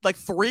 like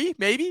 3,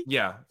 maybe.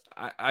 Yeah,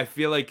 I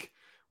feel like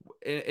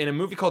in a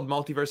movie called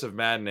Multiverse of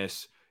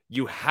Madness,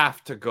 you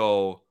have to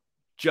go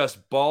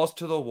just balls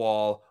to the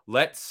wall.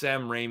 Let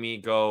Sam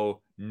Raimi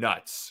go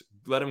nuts.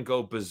 Let him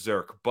go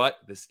berserk. But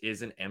this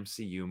is an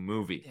MCU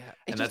movie. Yeah,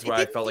 and that's why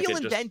I felt like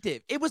it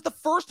inventive. It was the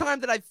first time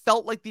that I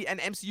felt like an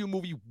MCU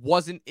movie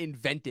wasn't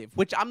inventive,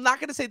 which I'm not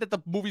going to say that the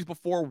movies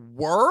before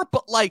were,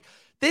 but like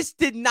this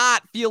did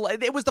not feel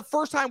like it was the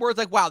first time where it's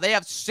like, wow, they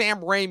have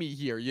Sam Raimi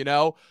here, you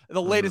know,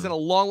 the latest in a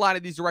long line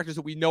of these directors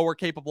that we know are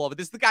capable of it.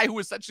 This is the guy who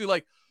essentially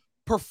like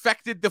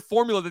perfected the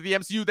formula that the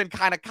MCU then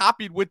kind of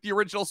copied with the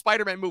original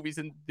Spider-Man movies,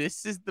 and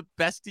this is the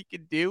best he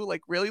can do.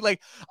 Like, really?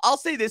 Like, I'll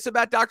say this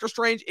about Doctor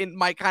Strange in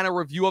my kind of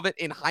review of it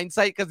in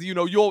hindsight, because, you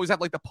know, you always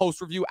have like the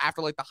post review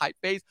after like the hype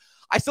phase.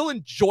 I still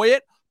enjoy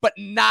it, but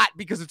not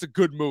because it's a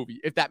good movie,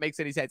 if that makes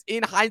any sense.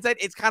 In hindsight,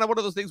 it's kind of one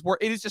of those things where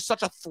it is just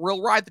such a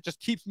thrill ride that just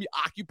keeps me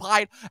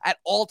occupied at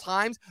all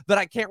times that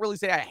I can't really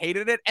say I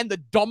hated it. And the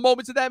dumb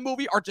moments of that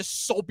movie are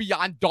just so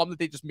beyond dumb that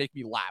they just make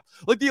me laugh.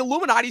 Like the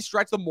Illuminati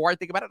stretch, the more I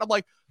think about it, I'm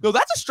like, no,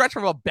 that's a stretch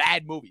from a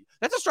bad movie.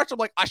 That's a stretch from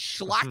like a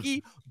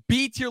schlocky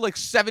B-tier like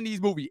 70s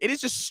movie. It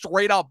is just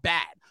straight up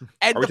bad.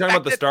 And are we talking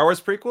about the Star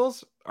Wars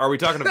prequels? Are we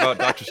talking about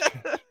Doctor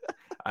Strange?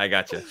 I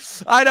got you.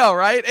 I know,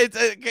 right? It's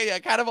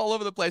kind of all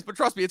over the place, but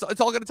trust me, it's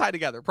all going to tie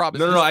together. Promise.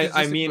 No.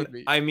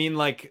 I mean,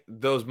 like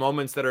those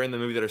moments that are in the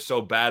movie that are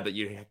so bad that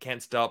you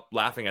can't stop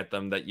laughing at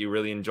them, that you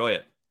really enjoy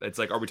it. It's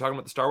like, are we talking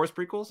about the Star Wars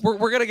prequels?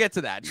 We're gonna get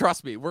to that.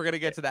 Trust me, we're gonna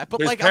get to that.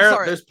 But I'm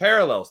sorry, there's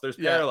parallels. There's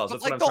parallels.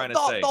 That's like what I'm trying to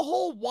say. The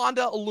whole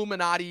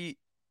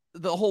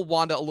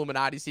Wanda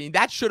Illuminati scene,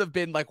 that should have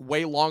been like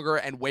way longer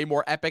and way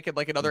more epic and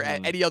like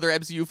any other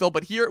MCU film,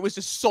 but here it was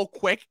just so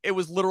quick. It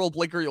was literal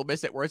blink or you'll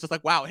miss it, where it's just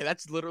like, wow, hey,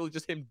 that's literally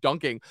just him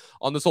dunking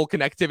on this whole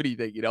connectivity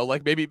thing, you know,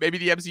 like maybe the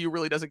MCU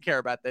really doesn't care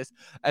about this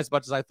as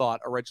much as I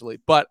thought originally.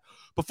 But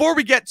before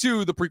we get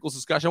to the prequels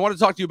discussion, I wanted to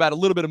talk to you about a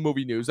little bit of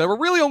movie news. There were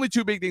really only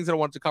 2 big things that I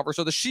wanted to cover.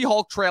 So the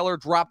She-Hulk trailer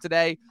dropped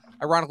today.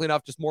 Ironically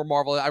enough, just more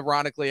Marvel.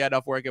 Ironically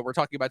enough, we're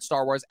talking about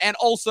Star Wars, and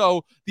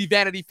also the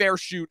Vanity Fair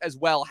shoot as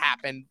well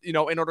happened, you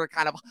know, in order to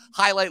kind of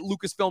highlight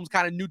Lucasfilm's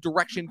kind of new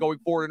direction going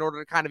forward, in order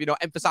to kind of, you know,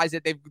 emphasize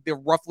it. They're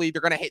going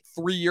to hit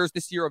 3 years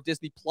this year of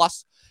Disney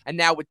Plus, and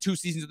now with 2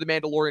 seasons of The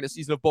Mandalorian, a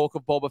season of Book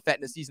of Boba Fett,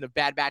 and a season of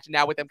Bad Batch, and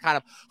now with them kind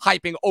of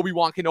hyping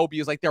Obi-Wan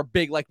Kenobi as like their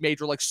big, like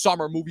major, like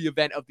summer movie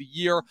event of the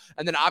year,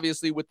 and then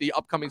obviously with the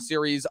upcoming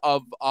series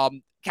of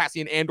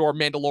Cassian Andor,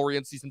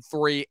 Mandalorian Season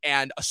 3,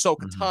 and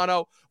Ahsoka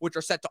Tano, which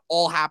are set to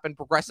all happen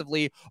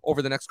progressively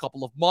over the next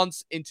couple of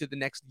months into the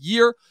next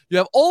year. You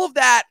have all of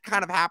that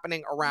kind of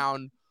happening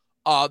around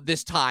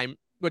this time,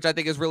 which I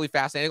think is really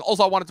fascinating.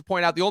 Also, I wanted to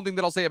point out the only thing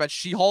that I'll say about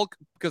She-Hulk,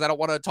 because I don't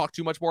want to talk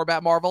too much more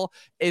about Marvel,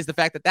 is the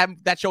fact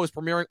that show is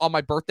premiering on my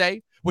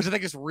birthday, which I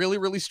think is really,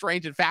 really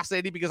strange and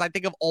fascinating, because I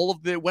think of all of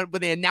when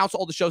they announced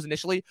all the shows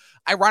initially,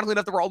 ironically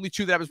enough, there were only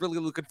 2 that I was really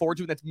looking forward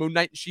to, and that's Moon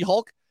Knight and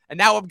She-Hulk. And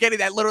now I'm getting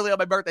that literally on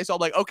my birthday. So I'm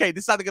like, okay,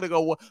 this is not going to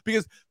go,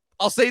 because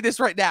I'll say this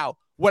right now.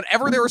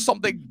 whenever there is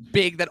something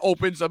big that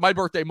opens on my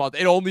birthday month,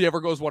 it only ever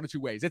goes one of two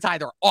ways. It's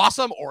either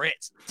awesome or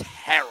it's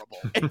terrible.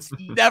 It's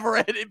never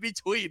an in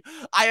between.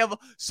 I have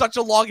such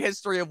a long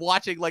history of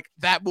watching like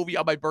that movie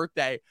on my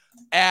birthday,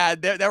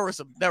 and there were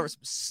some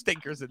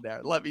stinkers in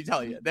there. Let me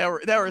tell you, there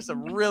were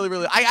some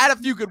really. I had a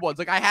few good ones.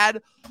 Like I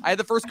had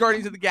the first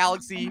Guardians of the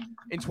Galaxy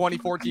in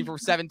 2014 from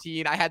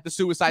 17. I had the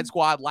Suicide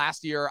Squad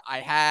last year. I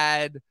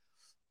had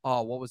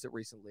what was it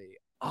recently?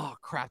 Oh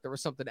crap, there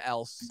was something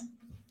else.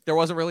 There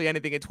wasn't really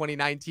anything in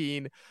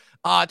 2019.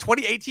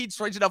 2018,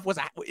 strange enough,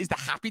 is the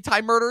Happy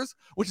Time Murders,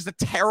 which is a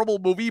terrible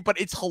movie, but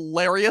it's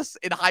hilarious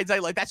in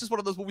hindsight. Like that's just one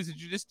of those movies that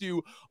you just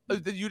do,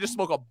 that you just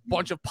smoke a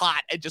bunch of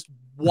pot and just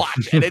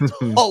watch, and it's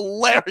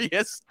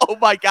hilarious. Oh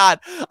my god,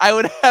 I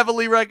would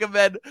heavily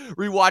recommend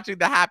rewatching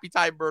the Happy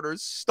Time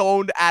Murders,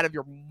 stoned out of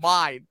your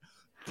mind.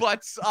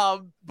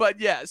 But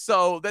yeah,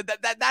 so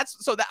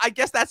I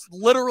guess that's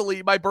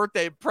literally my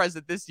birthday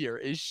present this year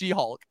is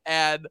She-Hulk,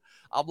 and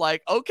I'm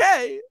like,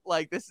 okay,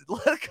 like this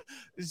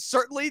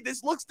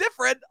looks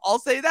different. I'll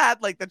say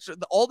that. Like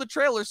all the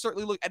trailers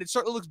certainly look, and it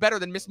certainly looks better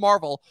than Miss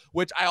Marvel,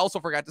 which I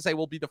also forgot to say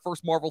will be the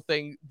first Marvel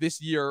thing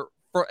this year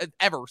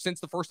ever since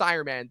the first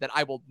Iron Man that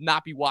I will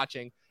not be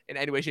watching in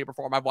any way, shape, or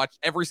form. I've watched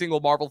every single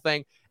Marvel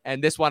thing,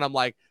 and this one I'm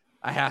like,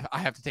 I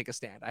have to take a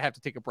stand. I have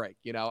to take a break.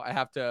 I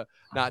have to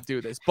not do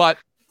this. But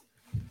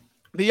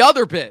the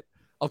other bit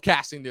of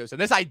casting news,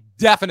 and this I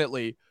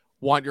definitely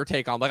want your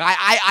take on. Like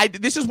I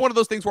this is one of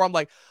those things where I'm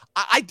like,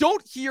 I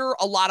don't hear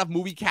a lot of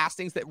movie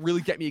castings that really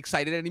get me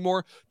excited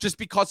anymore, just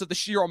because of the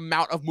sheer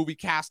amount of movie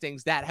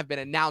castings that have been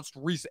announced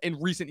in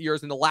recent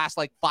years, in the last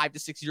like 5 to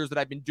 6 years that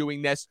I've been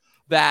doing this,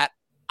 that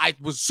I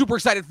was super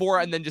excited for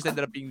and then just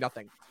ended up being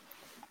nothing.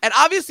 And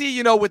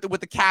obviously,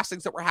 with the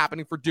castings that were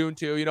happening for Dune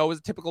 2, it was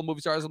a typical movie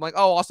stars. I'm like,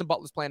 oh, Austin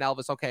Butler's playing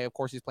Elvis. Okay, of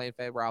course he's playing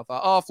Faye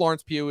Alpha. Oh,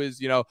 Florence Pugh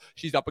is,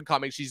 she's up and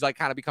coming. She's like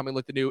kind of becoming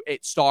like the new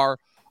it star.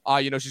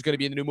 She's going to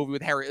be in the new movie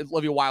with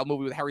Olivia Wilde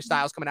movie with Harry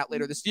Styles coming out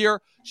later this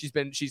year. She's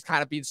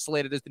kind of being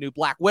slated as the new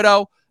Black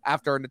Widow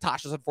after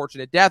Natasha's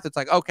unfortunate death. It's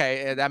like,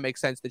 okay, that makes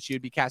sense that she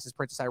would be cast as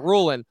Princess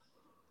Irulan.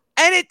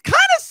 And it kind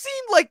of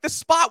seemed like the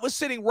spot was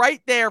sitting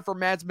right there for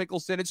Mads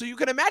Mikkelsen. And so you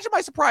can imagine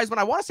my surprise when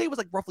I want to say it was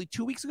like roughly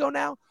 2 weeks ago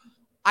now.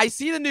 I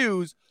see the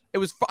news.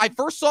 I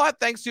first saw it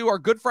thanks to our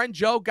good friend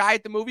Joe, guy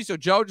at the movie. So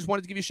Joe, just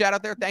wanted to give you a shout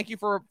out there. Thank you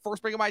for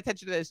first bringing my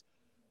attention to this.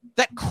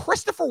 That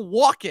Christopher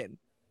Walken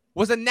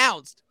was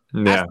announced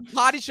as the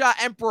Padishah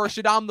Emperor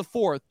Shaddam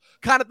IV,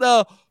 kind of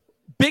the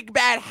big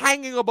bad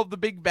hanging above the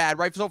big bad,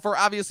 right? So for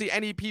obviously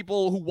any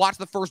people who watch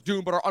the first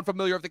Dune but are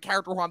unfamiliar with the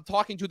character who I'm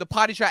talking to, the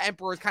Padishah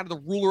Emperor is kind of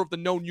the ruler of the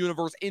known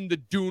universe in the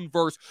Dune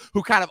verse,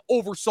 who kind of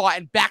oversaw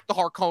and backed the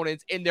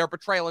Harkonnens in their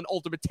betrayal and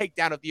ultimate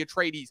takedown of the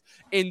Atreides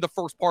in the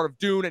first part of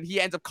Dune. And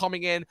he ends up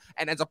coming in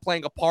and ends up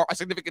playing a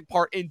significant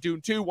part in Dune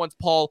 2 once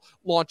Paul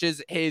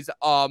launches his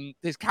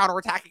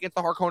counterattack against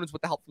the Harkonnens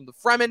with the help from the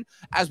Fremen,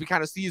 as we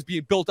kind of see is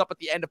being built up at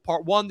the end of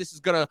part 1. This is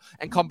going to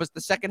encompass the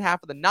second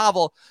half of the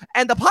novel.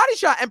 And the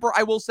Padishah Emperor,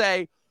 I will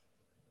say,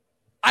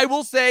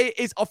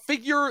 is a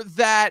figure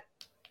that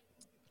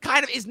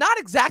kind of is not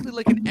exactly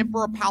like an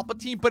Emperor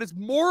Palpatine, but it's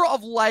more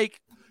of like,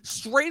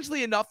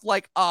 strangely enough,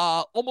 like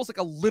almost like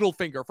a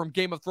Littlefinger from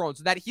Game of Thrones,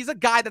 that he's a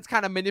guy that's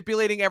kind of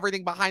manipulating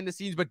everything behind the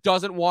scenes but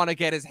doesn't want to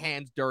get his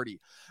hands dirty.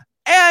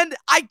 And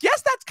I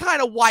guess that's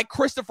kind of why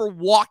Christopher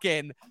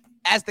Walken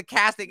as the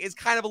casting is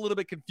kind of a little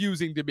bit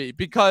confusing to me,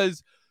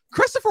 because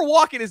Christopher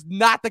Walken is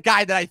not the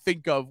guy that I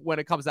think of when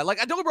it comes to that. Like,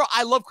 don't get me wrong,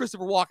 I love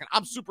Christopher Walken.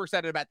 I'm super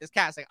excited about this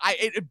casting.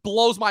 It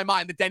blows my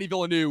mind that Denis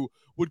Villeneuve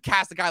would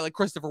cast a guy like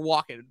Christopher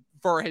Walken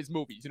for his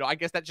movies. I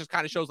guess that just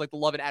kind of shows like the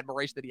love and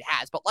admiration that he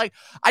has. But like,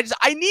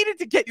 I needed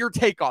to get your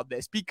take on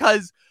this,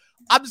 because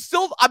I'm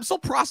still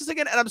processing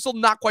it, and I'm still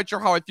not quite sure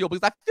how I feel,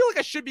 because I feel like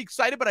I should be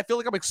excited, but I feel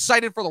like I'm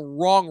excited for the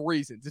wrong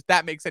reasons, if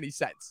that makes any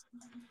sense.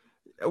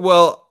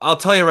 Well, I'll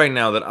tell you right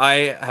now that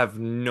I have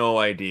no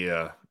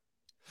idea.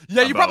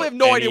 Yeah, you probably have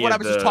no idea what I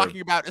was just talking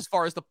about as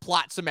far as the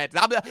plot semantics.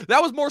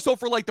 That was more so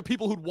for like the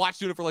people who'd watch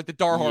Dune, for like the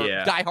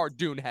diehard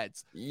Dune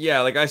heads. Yeah,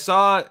 like I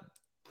saw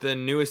the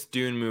newest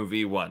Dune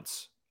movie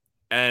once,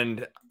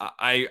 and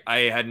I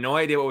had no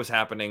idea what was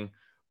happening,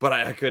 but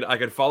I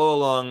could follow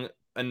along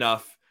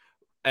enough.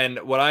 And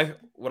what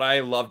I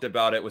loved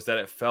about it was that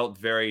it felt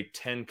very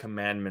Ten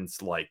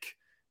Commandments like.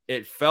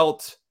 It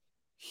felt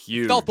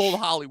huge. It felt old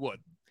Hollywood.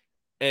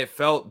 It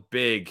felt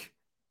big,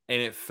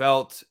 and it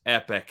felt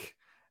epic.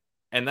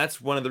 And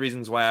that's one of the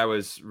reasons why I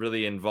was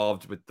really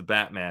involved with the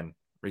Batman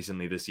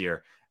recently this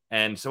year.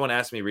 And someone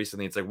asked me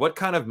recently, it's like, what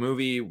kind of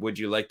movie would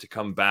you like to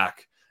come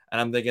back? And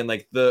I'm thinking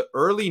like the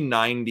early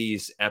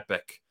 90s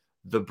epic,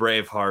 the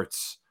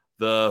Bravehearts,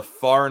 the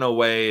Far and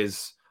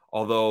Aways,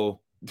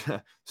 although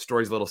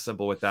story's a little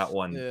simple with that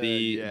one.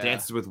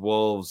 Dances with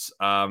Wolves.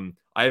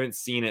 I haven't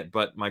seen it,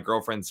 but my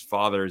girlfriend's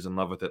father is in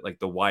love with it, like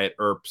the Wyatt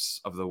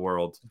Earps of the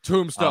world.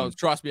 Tombstones,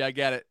 trust me, I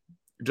get it.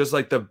 Just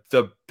like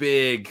the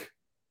big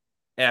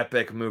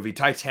epic movie.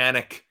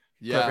 Titanic,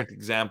 perfect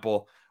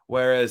example.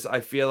 Whereas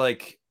I feel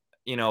like,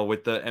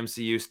 with the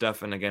MCU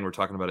stuff, and again, we're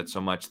talking about it so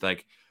much,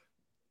 like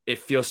it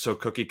feels so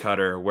cookie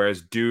cutter,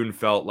 whereas Dune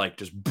felt like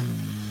just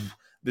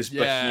this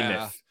Yeah.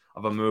 behemoth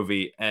of a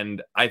movie.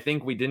 And I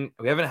think we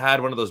haven't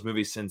had one of those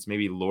movies since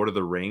maybe Lord of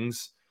the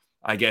Rings.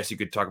 I guess you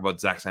could talk about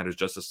Zack Snyder's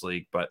Justice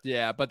League, but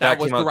Yeah, but that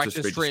was came out direct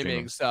just to straight to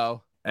streaming,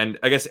 so and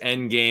I guess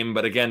Endgame,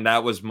 but again,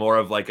 that was more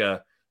of like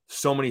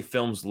so many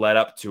films led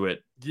up to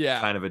it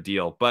yeah. kind of a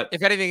deal. But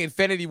If anything,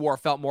 Infinity War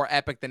felt more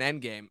epic than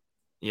Endgame.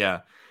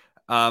 yeah.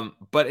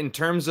 But in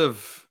terms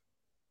of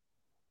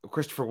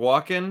Christopher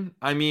Walken,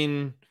 I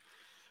mean,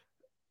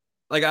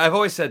 like I've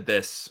always said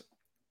this,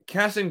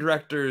 casting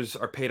directors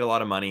are paid a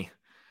lot of money.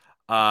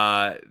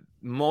 Uh,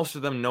 Most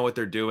of them know what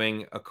they're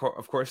doing. Of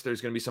course, there's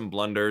going to be some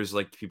blunders,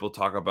 like people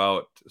talk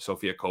about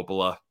Sofia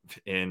Coppola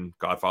in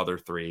Godfather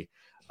 3.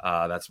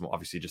 That's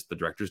obviously just the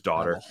director's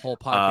daughter. A whole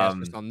podcast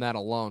just on that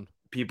alone.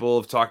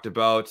 People have talked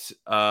about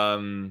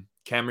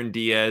Cameron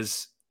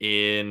Diaz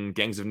in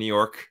Gangs of New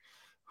York,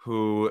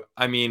 who,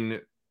 I mean,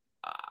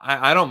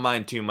 I don't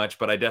mind too much,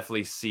 but I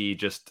definitely see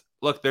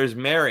look, there's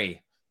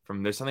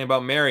something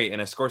about Mary in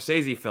a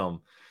Scorsese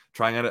film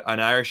trying out an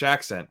Irish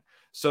accent.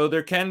 So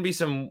there can be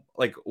some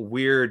like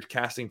weird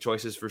casting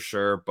choices for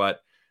sure.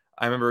 But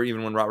I remember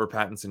even when Robert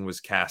Pattinson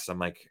was cast, I'm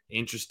like,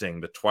 interesting,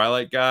 the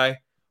Twilight guy.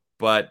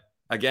 But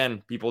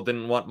again, people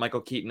didn't want Michael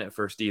Keaton at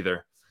first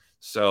either.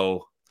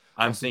 So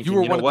I'm thinking, you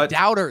were you know one of what? the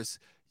doubters.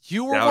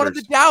 You were one of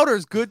the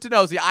doubters. Good to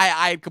know. See,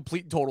 I had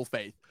complete and total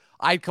faith.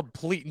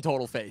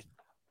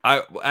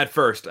 At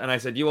first, and I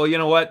said, well, you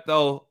know what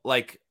though?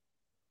 Like,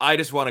 I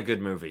just want a good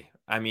movie.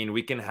 I mean,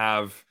 we can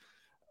have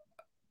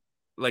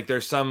like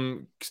there's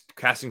some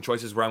casting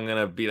choices where I'm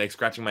gonna be like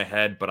scratching my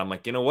head, but I'm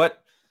like, you know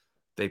what?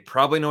 They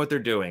probably know what they're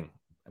doing.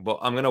 Well,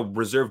 I'm gonna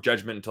reserve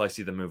judgment until I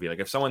see the movie. Like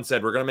if someone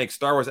said we're gonna make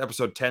Star Wars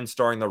Episode 10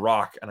 starring The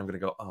Rock, and I'm gonna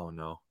go, oh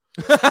no,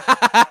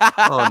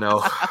 oh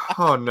no,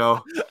 oh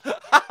no.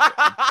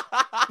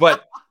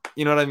 But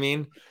you know what I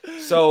mean?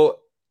 So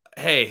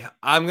hey,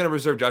 I'm gonna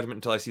reserve judgment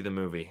until I see the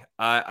movie.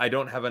 I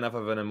don't have enough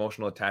of an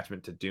emotional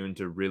attachment to Dune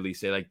to really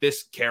say like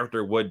this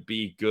character would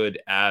be good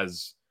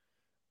as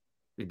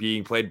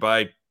being played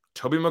by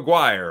Tobey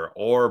Maguire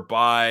or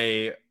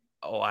by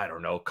I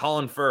don't know,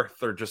 Colin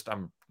Firth, or just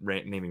I'm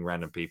naming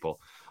random people,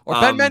 or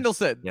Ben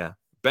Mendelsohn. Yeah,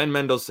 Ben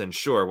Mendelsohn,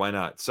 sure, why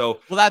not? So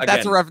well,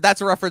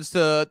 that's a reference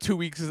to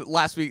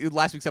last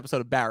week's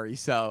episode of Barry.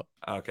 So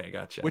okay,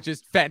 gotcha. Which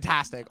is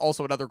fantastic.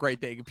 Also another great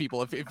thing.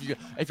 People,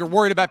 if you're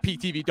worried about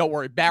PTV, don't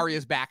worry. Barry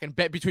is back, and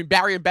between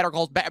Barry and Better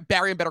Call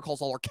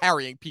Saul are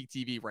carrying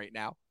PTV right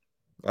now.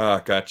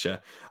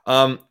 Gotcha.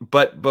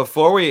 But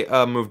before we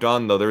moved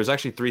on, though, there was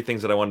actually 3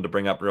 things that I wanted to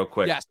bring up real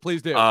quick. Yes,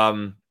 please do.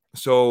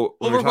 So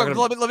let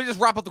me just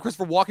wrap up the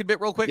Christopher Walken bit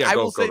real quick. Yeah, I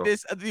will say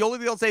this. The only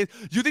thing I'll say is,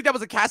 do you think that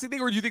was a casting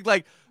thing, or do you think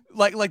like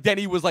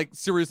Denny was like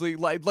seriously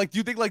like do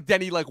you think like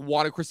Denny like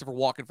wanted Christopher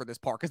Walken for this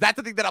part? Because that's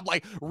the thing that I'm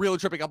like really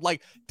tripping. I'm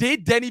like,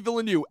 did Denny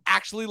Villeneuve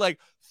actually like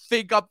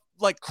think up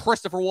like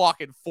Christopher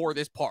Walken for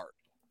this part?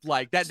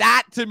 Like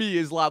that to me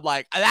is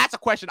like that's a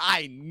question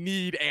I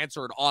need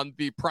answered on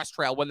the press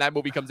trail when that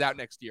movie comes out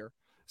next year.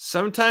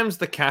 Sometimes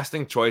the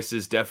casting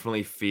choices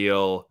definitely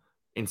feel,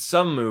 in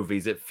some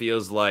movies, it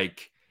feels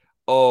like,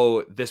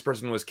 oh, this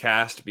person was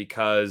cast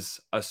because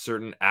a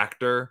certain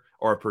actor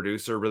or a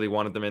producer really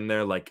wanted them in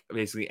there. Like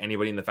basically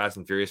anybody in the Fast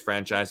and Furious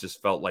franchise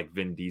just felt like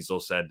Vin Diesel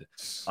said,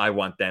 I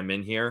want them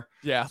in here.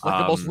 Yeah,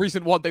 like the most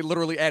recent one, they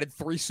literally added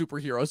 3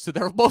 superheroes to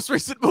their most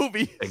recent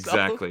movie.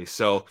 Exactly.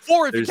 So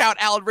 4 if you count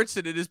Alan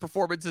Ritchson in his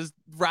performance as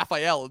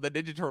Raphael in the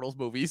Ninja Turtles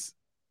movies.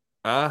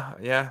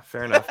 Yeah,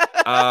 fair enough.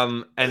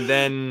 And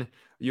then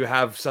you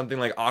have something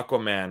like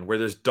Aquaman, where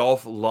there's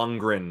Dolph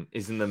Lundgren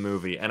is in the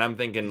movie, and I'm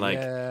thinking like,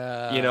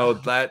 you know,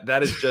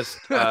 that is just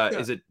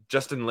is it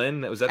Justin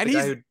Lin? Was that the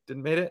guy who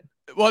didn't made it?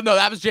 Well, no,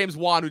 that was James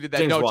Wan who did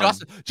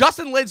that.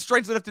 Justin Lin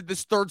strangely enough did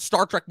this 3rd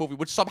Star Trek movie,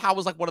 which somehow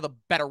was like one of the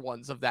better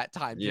ones of that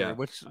time period.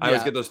 I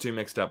always get those 2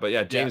 mixed up. But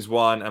yeah, James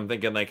Wan, I'm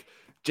thinking like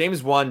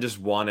James Wan just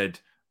wanted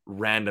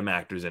random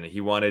actors in it. He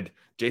wanted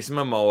Jason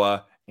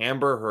Momoa,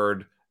 Amber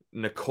Heard,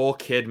 Nicole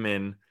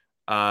Kidman,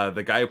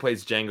 the guy who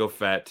plays Jango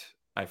Fett.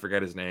 I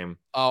forget his name.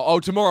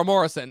 Tamora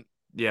Morrison.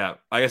 Yeah,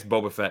 I guess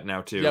Boba Fett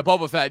now too. Yeah,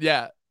 Boba Fett.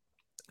 Yeah.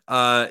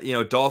 You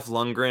know, Dolph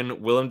Lundgren,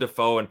 Willem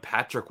Dafoe, and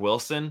Patrick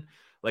Wilson.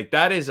 Like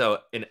that is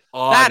an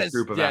odd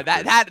group of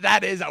actors.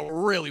 That is a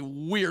really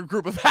weird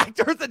group of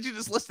actors that you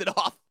just listed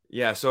off.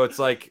 Yeah, so it's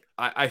like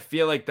I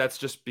feel like that's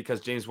just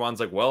because James Wan's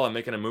like, well, I'm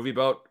making a movie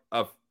about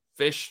a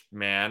fish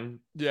man.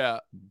 Yeah.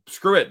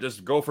 Screw it,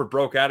 just go for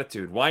broke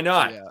attitude. Why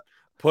not? Yeah.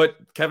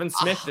 Put Kevin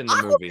Smith in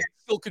the movie.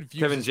 Still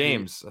confuses Kevin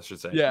James, I should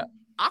say. Yeah.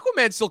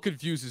 Aquaman still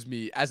confuses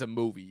me as a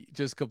movie,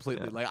 just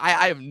completely. Yeah. Like,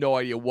 I have no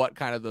idea what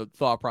kind of the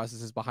thought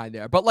process is behind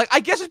there. But, like,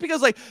 I guess it's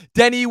because, like,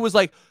 Denny was,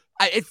 like,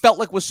 it felt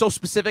like was so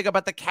specific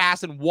about the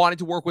cast and wanted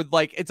to work with,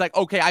 like, it's like,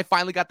 okay, I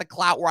finally got the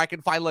clout where I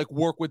can finally, like,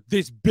 work with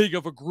this big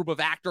of a group of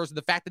actors. And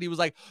the fact that he was,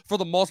 like, for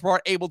the most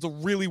part, able to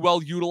really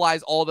well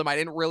utilize all of them. I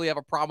didn't really have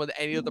a problem with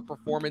any of the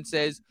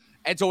performances.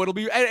 And so it'll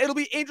be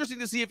interesting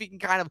to see if he can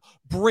kind of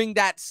bring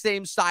that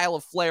same style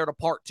of flair to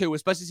part 2,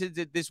 especially since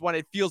this one,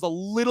 it feels a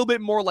little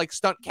bit more like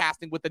stunt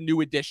casting with the new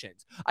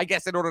additions, I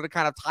guess, in order to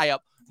kind of tie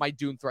up my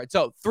Dune thread.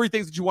 So 3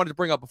 things that you wanted to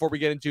bring up before we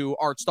get into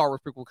our Star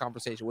Wars prequel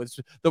conversation. Which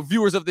the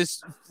viewers of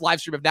this live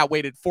stream have now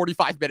waited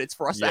 45 minutes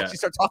for us to actually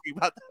start talking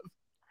about them.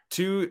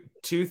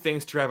 Two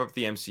things to wrap up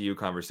the MCU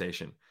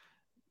conversation.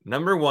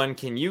 Number 1,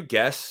 can you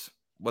guess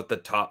what the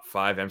top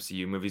 5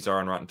 MCU movies are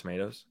on Rotten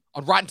Tomatoes?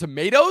 On Rotten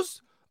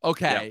Tomatoes?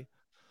 Okay. Yeah.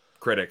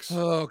 Critics.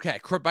 Okay.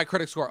 By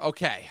critic score.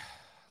 Okay.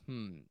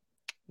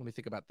 Let me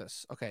think about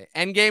this. Okay.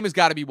 Endgame has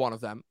got to be one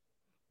of them.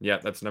 Yeah,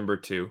 that's number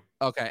 2.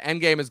 Okay.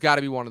 Endgame has got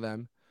to be one of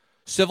them.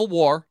 Civil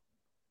War.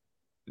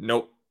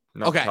 Nope.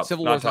 Okay.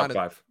 Civil War is top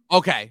not 5.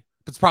 Okay.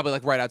 It's probably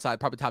like right outside,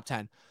 probably top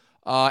 10.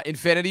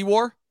 Infinity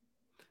War.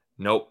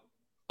 Nope.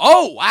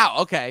 Oh, wow.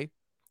 Okay.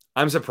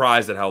 I'm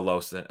surprised at how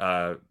low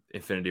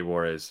Infinity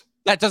War is.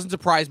 That doesn't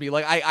surprise me.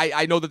 Like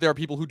I know that there are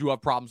people who do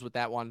have problems with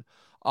that one.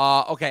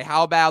 Okay.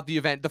 How about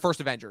the first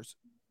Avengers?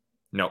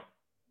 Nope.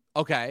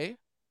 Okay.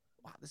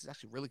 Wow, this is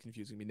actually really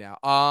confusing me now.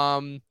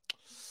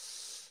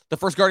 The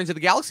first Guardians of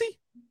the Galaxy?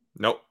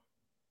 Nope.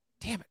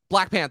 Damn it.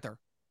 Black Panther.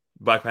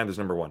 Black Panther's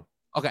number 1.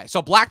 Okay,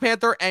 so Black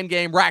Panther,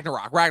 Endgame,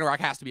 Ragnarok. Ragnarok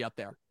has to be up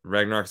there.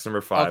 Ragnarok's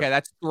number 5. Okay,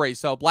 that's 3.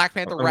 So Black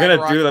Panther, I'm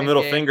Ragnarok, gonna do the Endgame.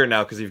 middle finger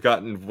now because you've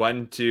gotten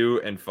 1,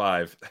 2, and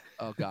 5.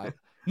 Oh God.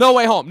 No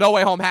Way Home. No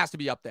Way Home has to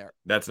be up there.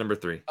 That's number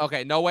 3.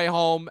 Okay, No Way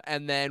Home,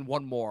 and then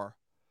one more.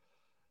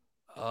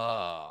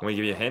 Want me to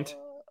give you a hint?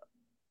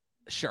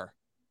 Sure.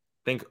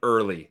 Think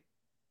early.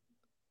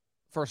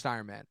 First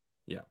Iron Man.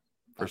 Yeah,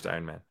 first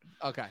Iron Man.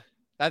 Okay.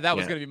 That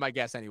was going to be my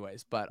guess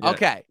anyways, but yeah.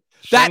 okay.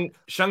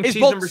 Shang-Chi's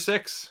number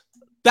 6.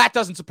 That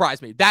doesn't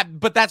surprise me.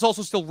 But that's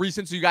also still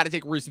recent, so you got to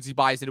take recency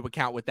bias into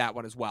account with that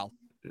one as well.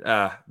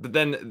 But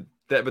then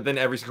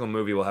every single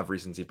movie will have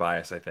recency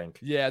bias, I think.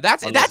 Yeah,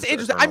 that's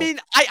interesting. I mean,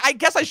 I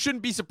guess I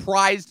shouldn't be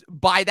surprised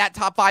by that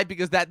top 5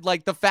 because that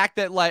like the fact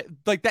that like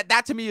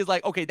that to me is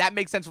like, okay, that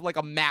makes sense from like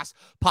a mass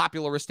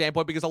popularist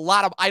standpoint because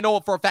I know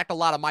for a fact a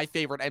lot of my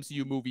favorite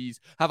MCU movies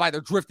have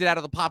either drifted out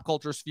of the pop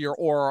culture sphere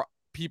or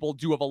people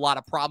do have a lot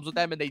of problems with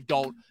them and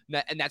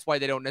that's why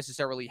they don't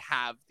necessarily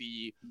have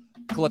the,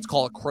 let's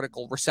call it,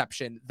 critical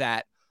reception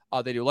that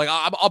they do. Like,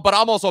 but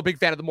I'm also a big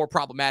fan of the more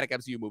problematic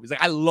MCU movies.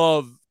 Like, I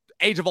love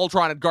Age of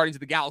Ultron and Guardians of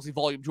the Galaxy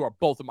Volume 2 are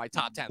both in my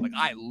top 10. Like,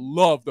 I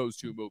love those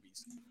 2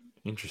 movies.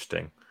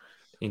 Interesting.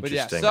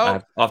 Yeah,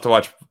 I'll have to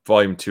watch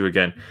Volume 2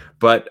 again.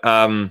 But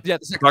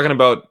talking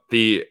about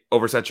the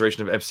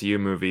oversaturation of MCU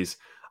movies,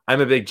 I'm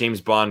a big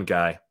James Bond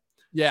guy.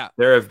 Yeah.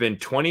 There have been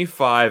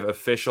 25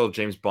 official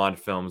James Bond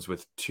films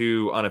with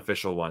 2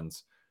 unofficial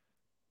ones.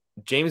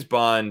 James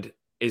Bond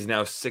is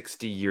now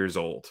 60 years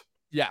old.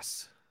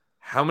 Yes.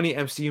 How many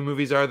MCU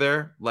movies are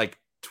there? Like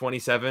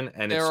 27,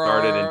 and it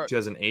started in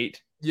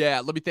 2008? Yeah,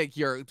 let me think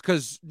here.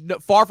 Because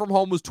Far From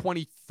Home was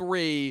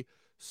 23,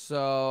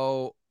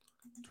 so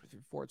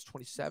 24, it's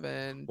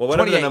 27. Well,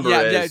 whatever the number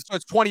is. Yeah, so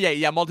it's 28.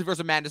 Yeah,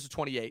 Multiverse of Madness is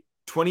 28.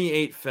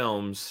 28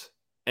 films,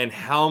 and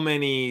how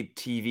many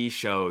TV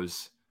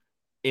shows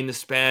in the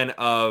span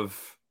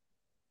of,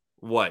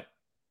 what,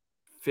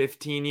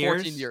 15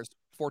 years?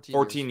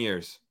 14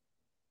 years.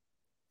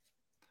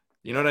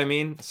 You know what I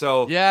mean?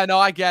 So yeah, no,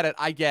 I get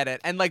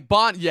it. And like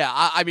Bond, yeah,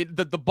 I mean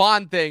the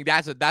Bond thing,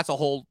 that's a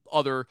whole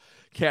other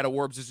can of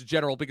worms just in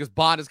general because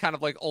Bond has kind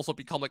of like also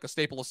become like a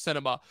staple of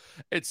cinema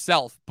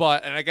itself.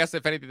 But and I guess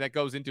if anything that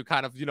goes into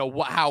kind of, you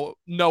know, how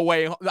No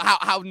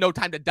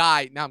Time to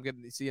Die. Now I'm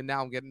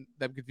getting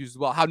them confused as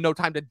well. How No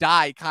Time to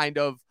Die kind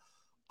of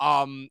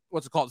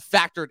what's it called,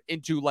 factored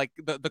into like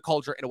the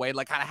culture in a way, and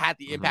like kind of had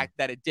the impact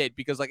that it did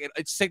because like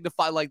it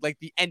signified like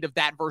the end of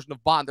that version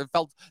of Bond. There's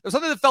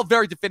something that felt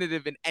very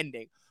definitive and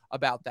ending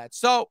about that.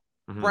 So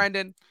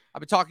Brandon, I've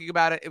been talking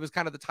about it. It was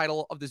kind of the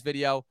title of this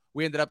video.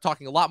 We ended up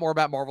talking a lot more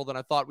about Marvel than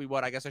I thought we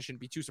would. I guess I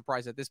shouldn't be too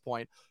surprised at this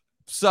point.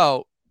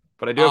 So,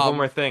 but I do have one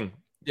more thing.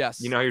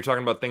 Yes. You know how you're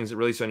talking about things that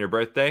released on your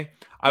birthday?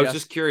 I was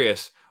just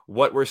curious,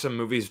 what were some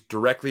movies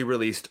directly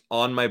released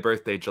on my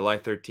birthday, July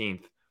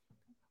 13th?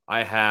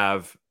 I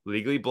have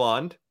Legally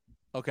Blonde.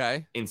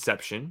 Okay.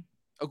 Inception.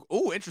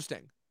 Oh,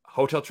 interesting.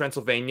 Hotel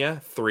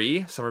Transylvania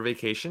 3, Summer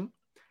Vacation.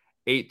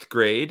 8th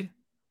Grade.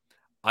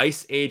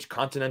 Ice Age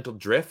Continental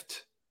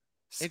Drift.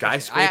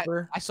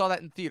 Skyscraper. I saw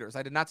that in theaters.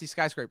 I did not see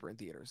Skyscraper in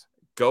theaters.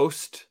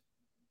 Ghost.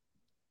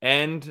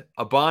 And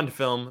a Bond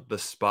film, The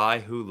Spy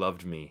Who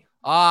Loved Me.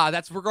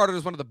 That's regarded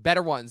as one of the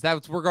better ones.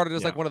 That's regarded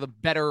as like one of the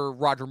better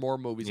Roger Moore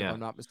movies, if I'm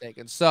not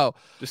mistaken. So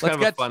just kind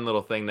of a fun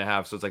little thing to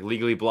have. So it's like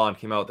Legally Blonde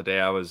came out the day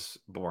I was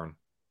born.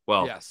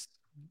 Well, yes,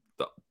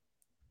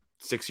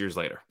 6 years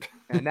later.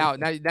 And now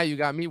you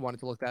got me wanting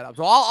to look that up.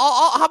 So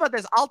I'll how about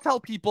this? I'll tell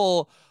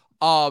people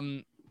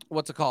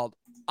what's it called?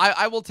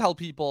 I will tell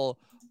people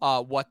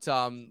what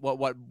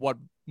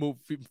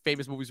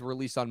famous movies were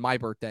released on my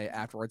birthday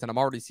afterwards, and I'm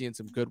already seeing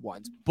some good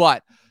ones.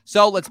 But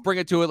so let's bring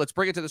it to it. Let's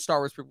bring it to the Star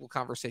Wars prequel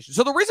conversation.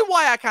 So the reason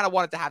why I kind of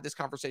wanted to have this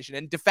conversation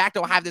and de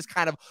facto have this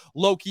kind of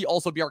low key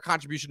also be our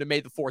contribution to May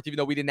the 4th, even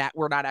though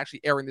we're not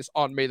actually airing this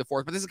on May the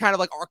 4th, but this is kind of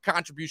like our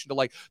contribution to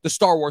like the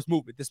Star Wars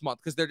movement this month,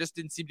 because there just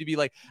didn't seem to be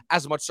like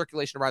as much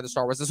circulation around the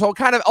Star Wars. And so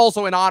kind of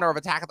also in honor of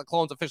Attack of the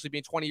Clones officially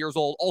being 20 years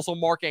old, also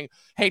marking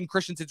Hayden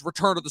Christensen's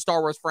return to the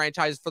Star Wars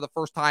franchise for the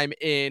first time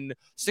in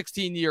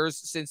 16 years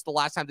since the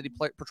last time that he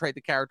portrayed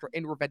the character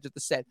in Revenge of the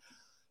Sith.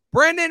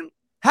 Brandon,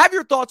 have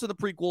your thoughts on the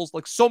prequels,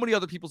 like so many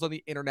other people's on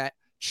the internet,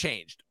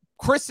 changed?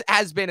 Chris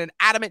has been an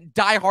adamant,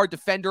 diehard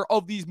defender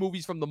of these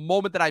movies from the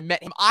moment that I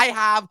met him. I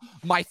have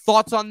my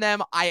thoughts on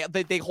them.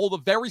 They hold a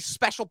very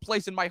special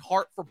place in my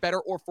heart, for better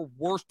or for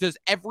worse. Does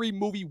every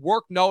movie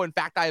work? No. In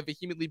fact, I have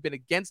vehemently been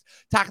against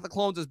Attack of the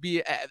Clones as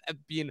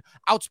being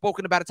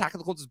outspoken about Attack of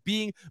the Clones as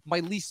being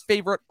my least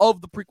favorite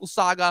of the prequel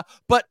saga.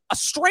 But a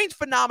strange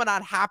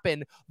phenomenon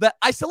happened that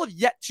I still have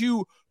yet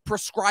to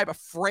prescribe a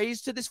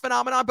phrase to this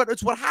phenomenon, but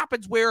it's what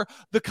happens where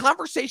the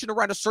conversation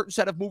around a certain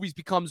set of movies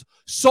becomes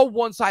so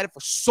one-sided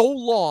for so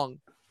long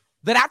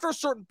that after a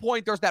certain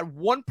point, there's that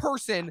one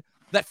person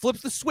that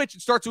flips the switch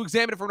and starts to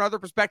examine it from another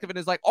perspective and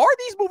is like, are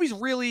these movies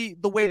really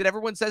the way that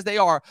everyone says they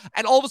are?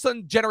 And all of a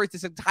sudden generates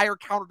this entire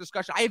counter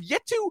discussion. I have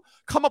yet to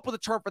come up with a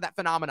term for that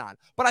phenomenon,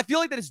 but I feel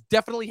like that has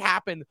definitely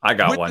happened. I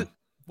got one.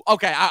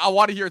 Okay, I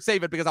want to hear it,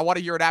 save it, because I want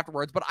to hear it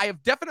afterwards, but I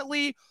have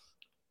definitely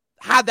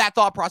had that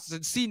thought process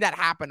and seen that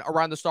happen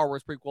around the Star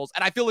Wars prequels.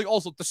 And I feel like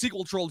also the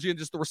sequel trilogy and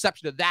just the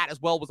reception of that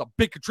as well was a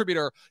big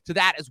contributor to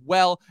that as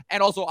well.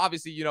 And also,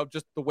 obviously,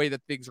 just the way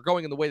that things are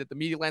going and the way that the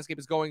media landscape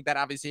is going, that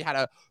obviously had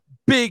a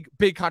big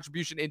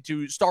contribution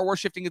into Star Wars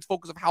shifting its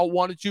focus of how it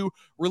wanted to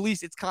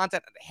release its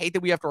content. I hate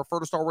that we have to refer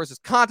to Star Wars as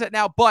content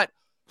now, but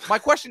my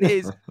question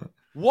is,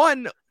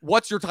 one,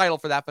 what's your title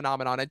for that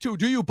phenomenon? And two,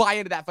 do you buy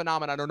into that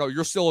phenomenon or no?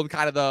 You're still in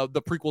kind of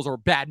the prequels or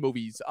bad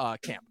movies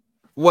camp.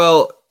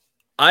 Well,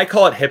 I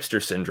call it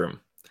hipster syndrome.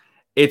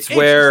 It's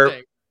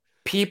where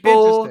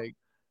people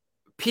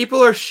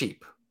are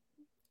sheep.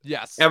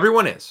 Yes.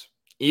 Everyone is.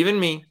 Even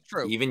me.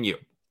 True. Even you.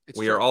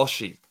 We true. are all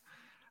sheep.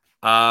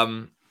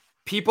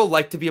 People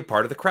like to be a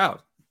part of the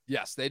crowd.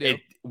 Yes, they do.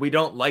 We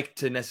don't like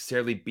to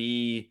necessarily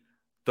be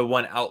the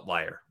one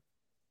outlier.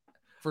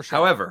 For sure.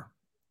 However,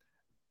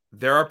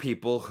 there are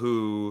people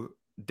who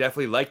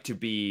definitely like to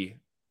be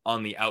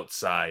on the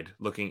outside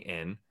looking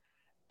in.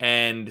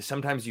 And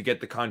sometimes you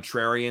get the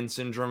contrarian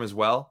syndrome as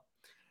well.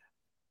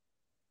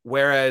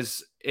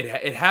 Whereas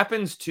it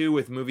happens too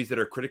with movies that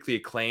are critically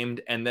acclaimed.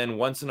 And then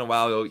once in a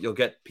while, you'll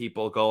get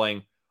people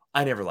going,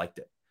 I never liked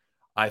it.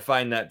 I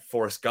find that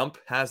Forrest Gump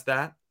has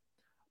that.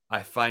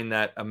 I find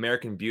that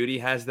American Beauty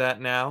has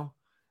that now.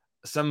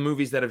 Some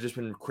movies that have just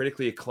been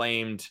critically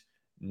acclaimed,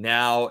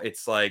 now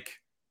it's like,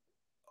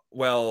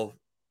 well,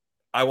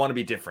 I want to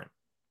be different.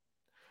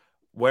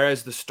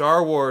 Whereas the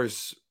Star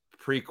Wars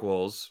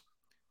prequels,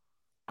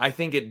 I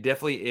think it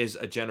definitely is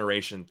a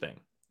generation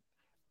thing.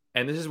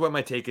 And this is what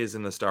my take is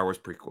in the Star Wars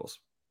prequels.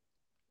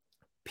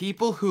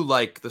 People who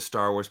like the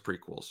Star Wars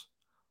prequels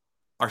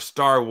are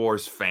Star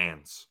Wars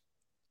fans.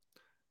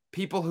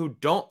 People who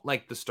don't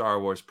like the Star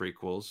Wars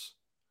prequels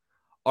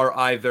are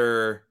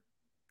either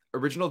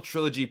original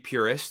trilogy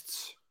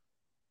purists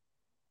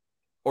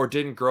or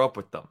didn't grow up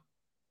with them.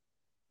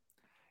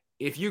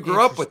 If you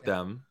grew up with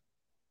them,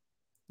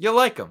 you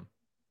like them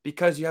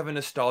because you have a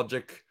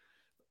nostalgic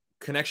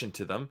connection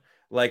to them.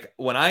 Like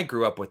when I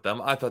grew up with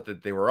them, I thought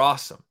that they were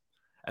awesome.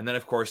 And then,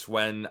 of course,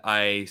 when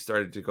I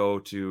started to go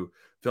to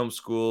film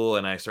school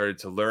and I started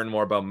to learn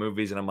more about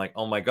movies, and I'm like,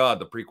 oh my God,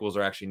 the prequels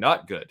are actually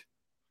not good.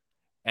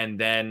 And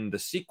then the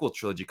sequel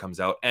trilogy comes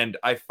out. And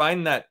I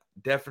find that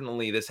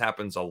definitely this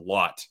happens a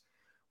lot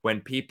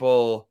when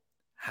people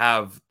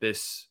have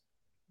this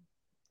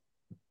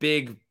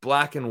big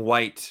black and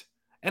white,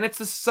 and it's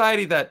the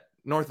society that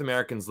North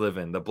Americans live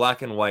in, the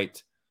black and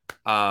white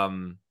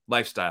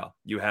lifestyle.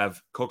 You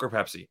have Coke or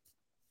Pepsi,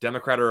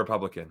 Democrat or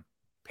Republican,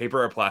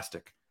 paper or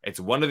plastic. It's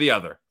one or the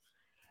other.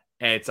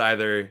 And it's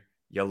either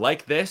you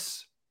like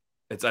this,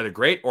 it's either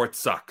great or it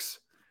sucks.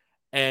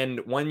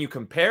 And when you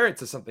compare it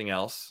to something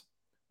else,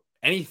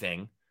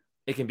 anything,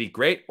 it can be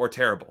great or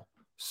terrible.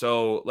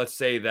 So let's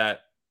say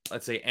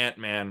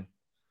Ant-Man,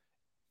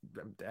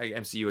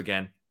 MCU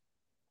again,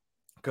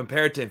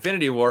 compared to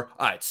Infinity War,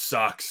 it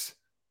sucks.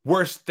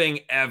 Worst thing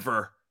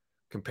ever.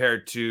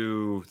 Compared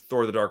to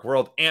Thor: The Dark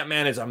World,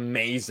 Ant-Man is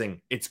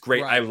amazing. It's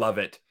great. Right. I love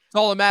it. It's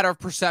all a matter of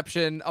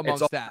perception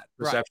amongst that.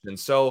 Perception. Right.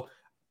 So,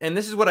 and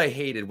this is what I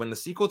hated when the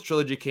sequel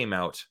trilogy came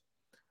out.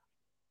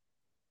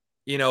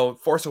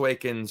 Force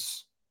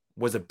Awakens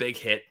was a big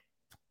hit.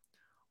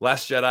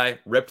 Last Jedi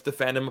ripped the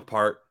fandom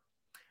apart.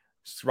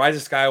 Rise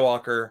of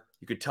Skywalker,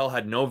 you could tell,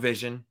 had no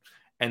vision,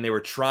 and they were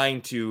trying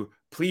to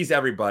please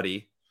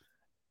everybody.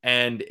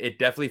 And it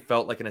definitely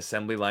felt like an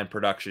assembly line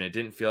production. It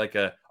didn't feel like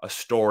a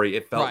story.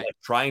 It felt Right. like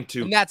trying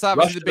to And that's rush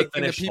obviously the to the big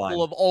thing that finish people line.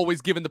 have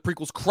always given the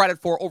prequels credit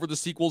for over the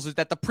sequels, is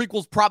that the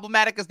prequels,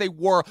 problematic as they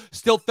were,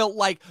 still felt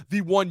like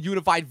the one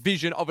unified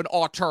vision of an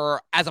auteur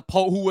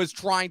who was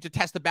trying to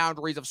test the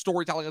boundaries of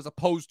storytelling, as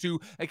opposed to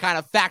a kind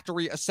of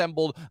factory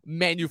assembled,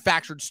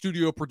 manufactured,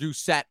 studio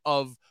produced set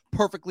of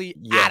perfectly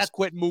Yes.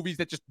 adequate movies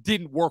that just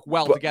didn't work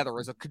well But- together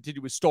as a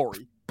continuous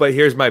story. But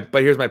here's my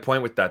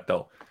point with that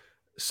though.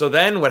 So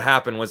then what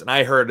happened was, and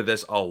I heard of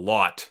this a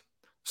lot.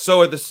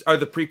 So are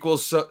the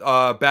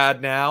prequels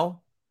bad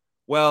now?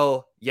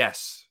 Well,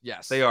 yes,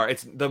 Yes. they are.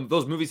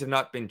 Those movies have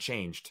not been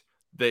changed.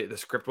 The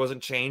script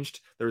wasn't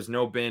changed. There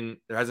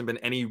hasn't been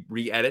any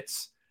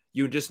re-edits.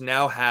 You just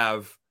now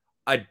have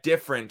a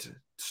different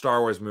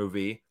Star Wars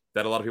movie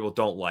that a lot of people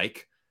don't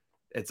like.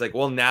 It's like,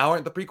 well, now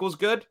aren't the prequels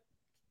good?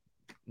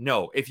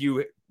 No.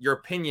 Your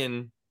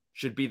opinion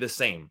should be the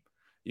same.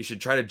 You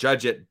should try to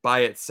judge it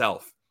by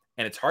itself.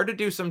 And it's hard to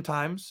do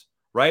sometimes,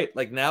 right?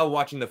 Like now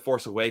watching The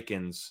Force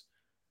Awakens,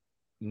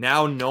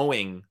 now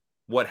knowing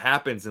what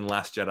happens in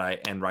Last Jedi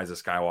and Rise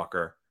of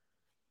Skywalker,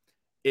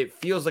 it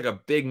feels like a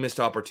big missed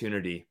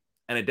opportunity.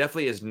 And it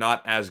definitely is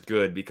not as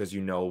good because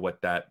you know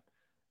what that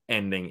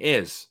ending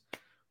is.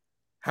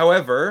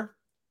 However,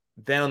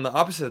 then on the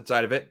opposite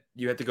side of it,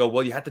 you have to go,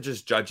 well, you have to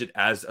just judge it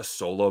as a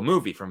solo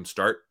movie from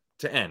start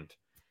to end.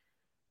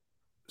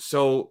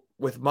 So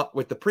with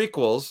the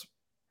prequels,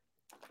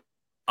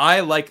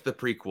 I like the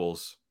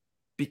prequels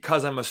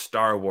because I'm a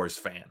Star Wars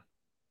fan.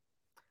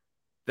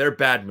 They're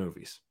bad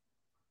movies.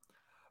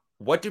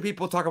 What do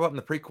people talk about in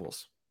the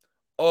prequels?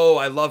 Oh,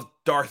 I love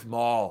Darth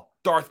Maul.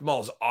 Darth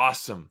Maul's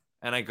awesome.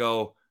 And I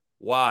go,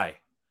 why?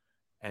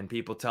 And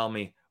people tell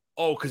me,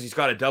 oh, because he's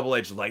got a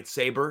double-edged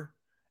lightsaber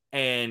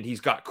and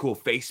he's got cool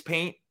face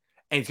paint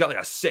and he's got like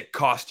a sick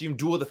costume.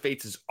 Duel of the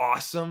Fates is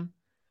awesome.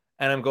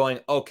 And I'm going,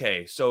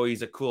 okay, so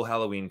he's a cool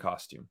Halloween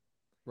costume.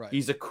 Right.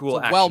 He's a cool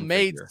action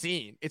well-made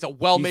scene. It's a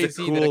well-made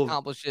scene that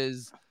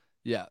accomplishes.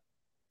 Yeah.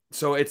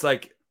 So it's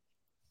like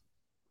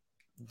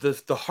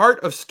the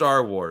heart of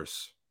Star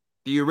Wars,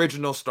 the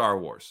original Star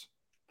Wars.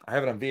 I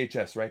have it on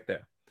VHS right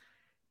there.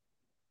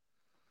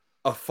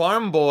 A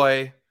farm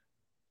boy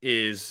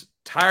is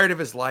tired of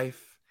his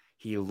life.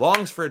 He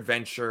longs for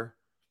adventure,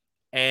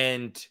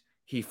 and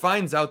he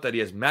finds out that he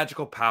has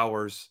magical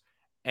powers,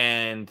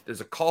 and there's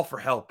a call for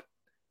help.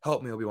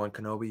 Help me, Obi-Wan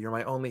Kenobi. You're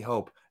my only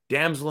hope.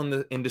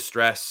 Damsel in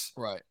distress.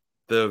 Right.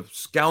 The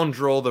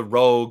scoundrel, the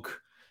rogue,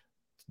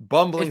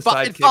 bumbling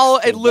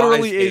sidekicks. It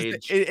literally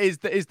is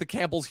the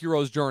Campbell's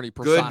hero's journey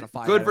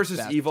personified. Good versus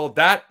evil.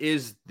 That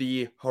is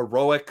the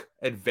heroic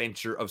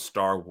adventure of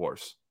Star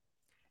Wars.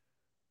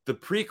 The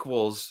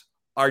prequels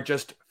are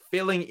just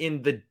filling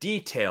in the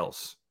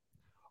details.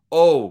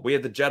 Oh, we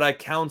have the Jedi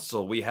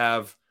Council. We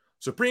have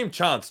Supreme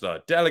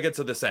Chancellor, delegates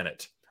of the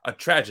Senate. A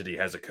tragedy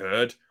has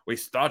occurred. We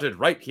started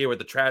right here with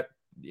the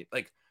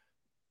like,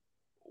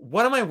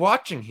 what am I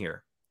watching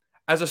here?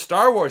 As a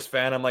Star Wars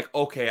fan, I'm like,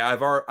 okay,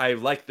 I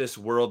like this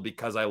world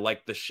because I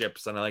like the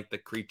ships and I like the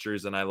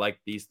creatures and I like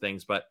these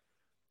things. But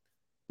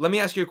let me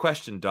ask you a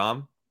question,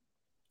 Dom.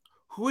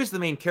 Who is the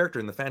main character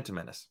in The Phantom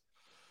Menace?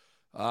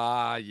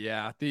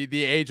 Yeah,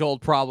 the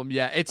age-old problem.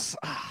 Yeah,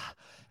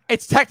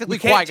 it's technically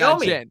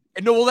Qui-Gon Jinn.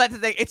 No, well, that's the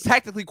thing. It's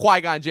technically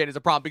Qui-Gon Jinn is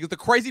a problem, because the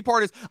crazy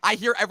part is I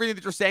hear everything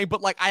that you're saying,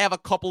 but like I have a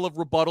couple of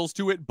rebuttals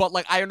to it. But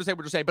like I understand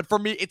what you're saying. But for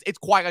me, it's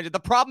Qui-Gon Jinn. The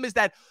problem is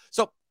that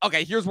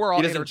okay, here's where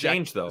he doesn't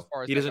change though.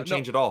 He doesn't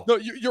change at all. No,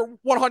 you're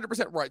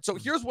 100% right. So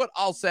here's what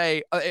I'll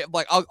say.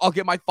 I'll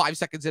get my 5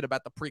 seconds in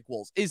about the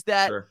prequels. Is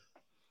that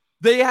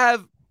they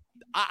have.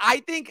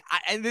 I think,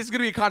 and this is going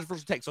to be a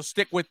controversial take, so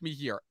stick with me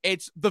here.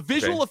 It's the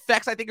visual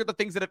effects, I think, are the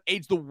things that have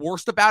aged the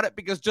worst about it,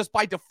 because just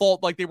by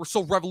default, like, they were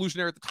so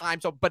revolutionary at the time.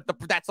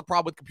 That's the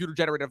problem with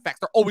computer-generated effects.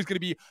 They're always going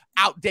to be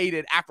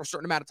outdated after a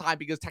certain amount of time,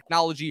 because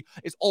technology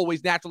is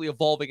always naturally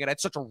evolving and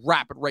at such a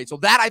rapid rate. So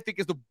that, I think,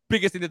 is the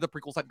biggest thing that the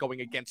prequels had going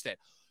against it.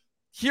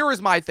 Here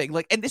is my thing,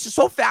 and this is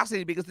so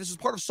fascinating, because this is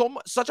part of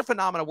such a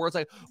phenomenon where it's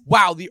like,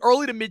 wow, the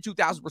early to mid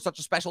 2000s were such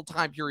a special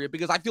time period,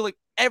 because I feel like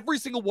every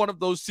single one of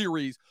those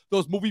series,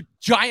 those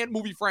giant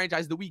movie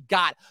franchises that we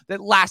got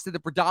that lasted the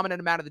predominant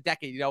amount of the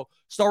decade,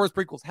 Star Wars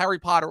prequels, Harry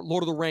Potter,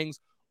 Lord of the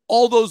Rings,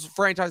 all those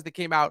franchises that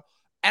came out,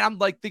 and I'm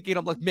like,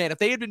 man, if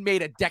they had been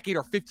made a decade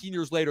or 15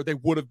 years later, they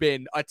would have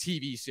been a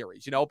TV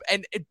series,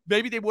 and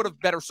maybe they would have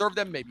better served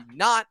them, maybe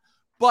not,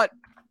 but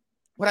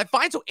what I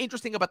find so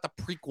interesting about the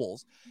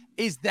prequels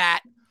is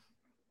that,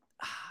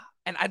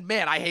 and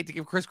man, I hate to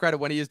give Chris credit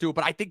when he is due,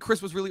 but I think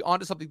Chris was really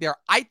onto something there.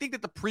 I think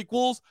that the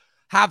prequels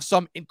have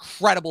some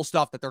incredible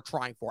stuff that they're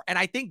trying for. And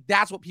I think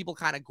that's what people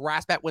kind of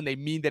grasp at when they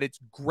mean that it's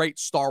great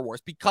Star Wars,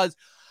 because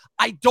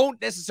I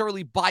don't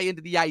necessarily buy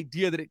into the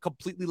idea that it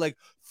completely like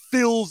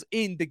fills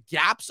in the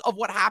gaps of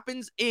what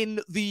happens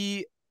in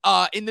the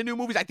new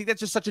movies. I think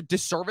that's just such a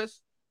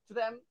disservice to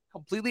them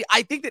completely.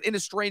 I think that in a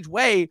strange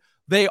way,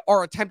 they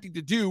are attempting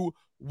to do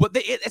what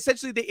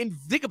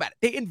think about it.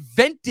 They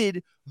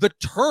invented the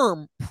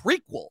term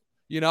prequel.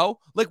 You know,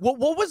 like what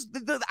was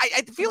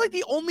I feel like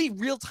the only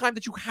real time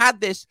that you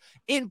had this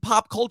in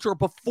pop culture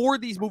before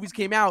these movies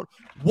came out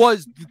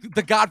was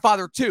The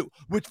Godfather 2,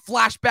 which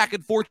flashed back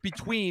and forth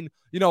between,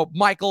 you know,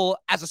 Michael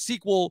as a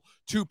sequel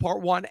to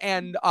part 1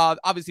 and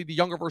obviously the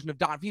younger version of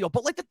Don Vito.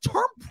 But like the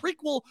term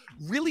prequel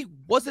really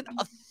wasn't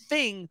a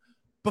thing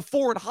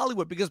before in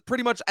Hollywood, because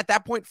pretty much at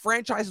that point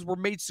franchises were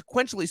made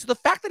sequentially. So the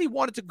fact that he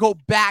wanted to go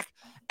back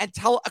and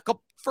tell a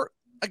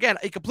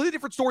completely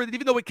different story, that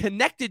even though it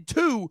connected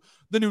to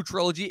the new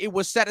trilogy, it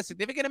was set a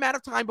significant amount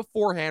of time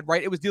beforehand,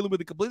 right? It was dealing with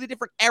a completely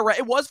different era.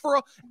 It was,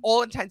 for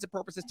all intents and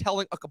purposes,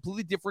 telling a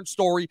completely different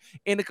story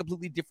in a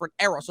completely different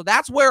era. So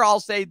that's where I'll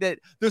say that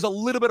there's a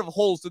little bit of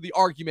holes to the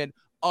argument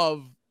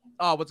of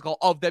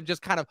of them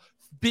just kind of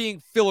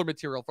being filler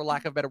material, for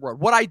lack of a better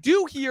word. What I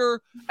do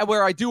hear, and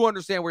where I do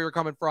understand where you're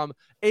coming from,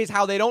 is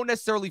how they don't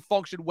necessarily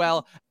function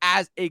well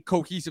as a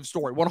cohesive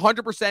story.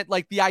 100%,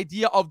 like the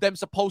idea of them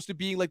supposed to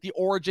be like the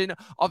origin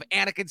of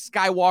Anakin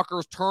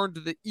Skywalker's turn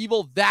to the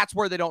evil, that's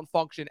where they don't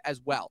function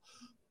as well.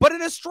 But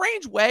in a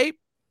strange way,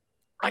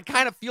 I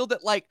kind of feel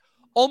that like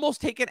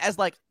almost taken as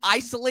like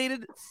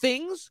isolated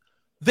things,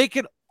 they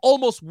can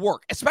almost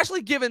work,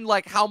 especially given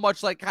like how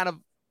much like kind of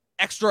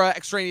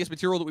extraneous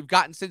material that we've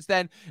gotten since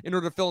then in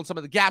order to fill in some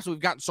of the gaps.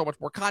 We've gotten so much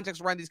more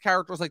context around these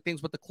characters, like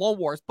things with the Clone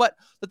Wars. But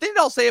the thing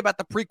that I'll say about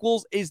the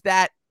prequels is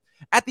that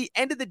at the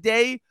end of the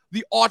day,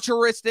 the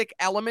altruistic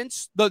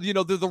elements, the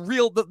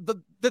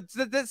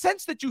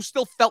sense that you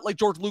still felt like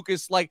George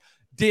Lucas like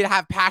did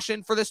have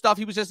passion for this stuff.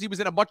 He was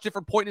in a much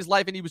different point in his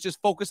life, and he was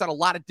just focused on a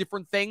lot of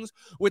different things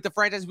with the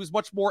franchise. He was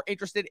much more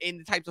interested in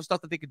the types of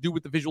stuff that they could do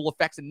with the visual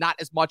effects and not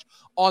as much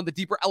on the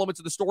deeper elements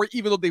of the story,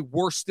 even though they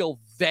were still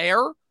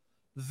there.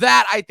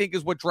 That, I think,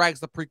 is what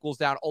drags the prequels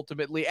down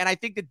ultimately. And I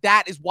think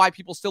that is why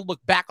people still look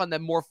back on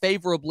them more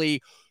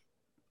favorably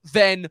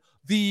than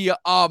the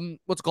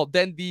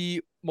than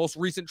the most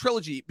recent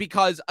trilogy,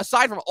 because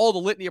aside from all the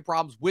litany of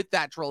problems with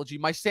that trilogy,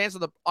 my stance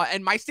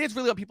on my stance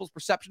really on people's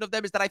perception of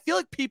them is that I feel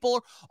like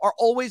people are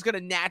always going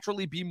to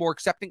naturally be more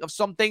accepting of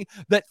something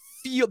that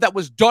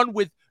was done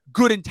with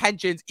good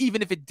intentions,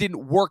 even if it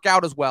didn't work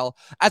out as well,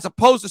 as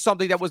opposed to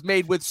something that was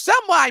made with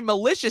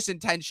semi-malicious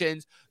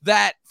intentions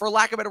that, for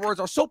lack of better words,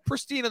 are so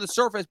pristine on the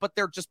surface, but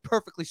they're just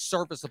perfectly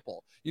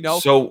serviceable, you know?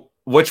 So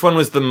which one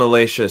was the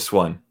malicious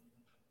one?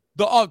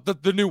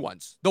 The new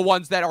ones, the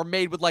ones that are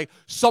made with like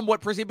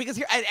somewhat pristine, because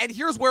here, and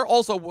here's where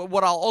also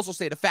what I'll also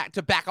say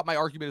to back up my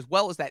argument as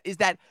well is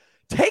that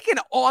taken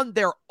on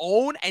their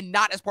own and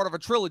not as part of a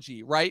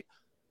trilogy, right?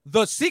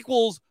 The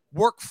sequels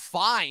work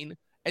fine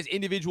as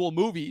individual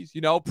movies,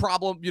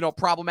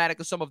 problematic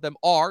as some of them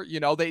are,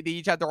 they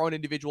each have their own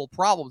individual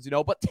problems,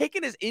 but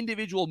taken as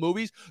individual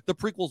movies, the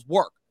prequels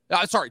work.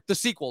 The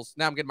sequels.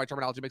 Now I'm getting my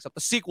terminology mixed up. The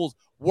sequels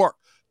work.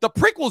 The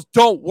prequels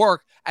don't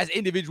work as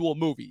individual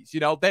movies. They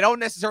don't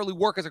necessarily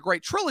work as a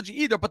great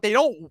trilogy either, but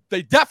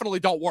they definitely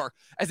don't work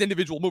as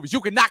individual movies.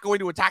 You cannot go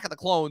into Attack of the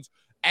Clones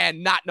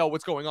and not know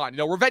what's going on.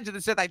 Revenge of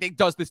the Sith, I think,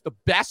 does this the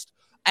best.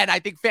 And I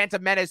think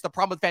Phantom Menace, the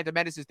problem with Phantom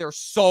Menace is there's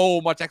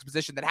so much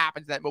exposition that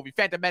happens in that movie.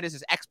 Phantom Menace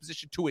is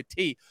exposition to a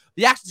T.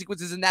 The action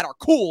sequences in that are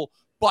cool,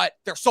 but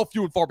they're so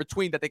few and far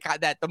between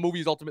that the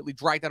movie is ultimately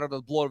dragged out of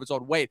the blow of its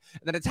own weight.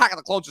 And then Attack of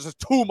the Clones is just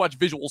too much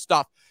visual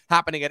stuff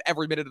happening at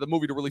every minute of the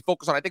movie to really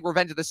focus on. I think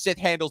Revenge of the Sith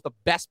handles the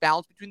best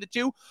balance between the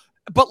two.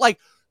 But like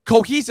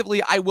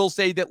cohesively, I will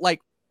say that like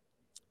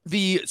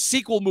the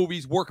sequel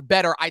movies work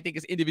better, I think,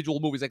 as individual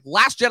movies. Like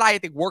Last Jedi, I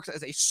think, works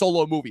as a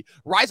solo movie.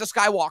 Rise of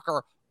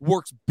Skywalker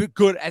works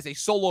good as a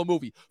solo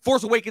movie.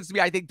 Force Awakens, to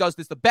me, I think, does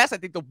this the best. I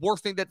think the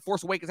worst thing that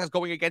Force Awakens has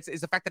going against it is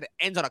the fact that it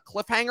ends on a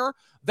cliffhanger.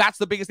 That's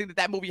the biggest thing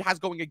that movie has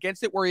going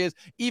against it, whereas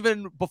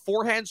even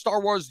beforehand,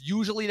 Star Wars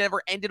usually never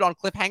ended on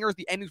cliffhangers.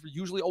 The endings were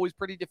usually always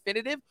pretty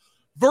definitive,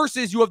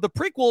 versus you have the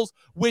prequels,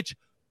 which,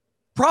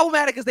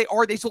 problematic as they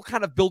are, they still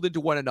kind of build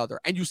into one another,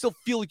 and you still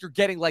feel like you're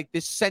getting like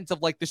this sense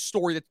of like this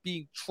story that's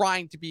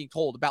being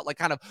told about like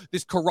kind of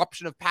this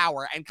corruption of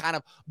power and kind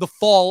of the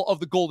fall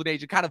of the Golden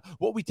Age and kind of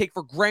what we take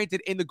for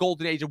granted in the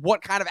Golden Age and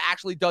what kind of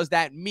actually does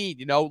that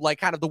mean, like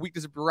kind of the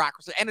weakness of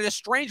bureaucracy. And in a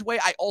strange way,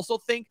 I also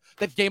think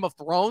that Game of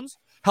Thrones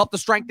helped to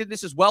strengthen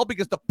this as well,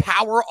 because the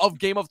power of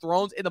Game of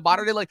Thrones in the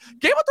modern day, like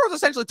Game of Thrones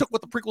essentially took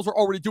what the prequels were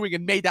already doing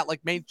and made that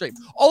like mainstream.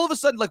 All of a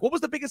sudden, like what was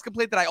the biggest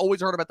complaint that I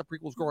always heard about the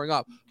prequels growing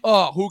up?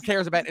 Oh, who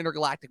cares about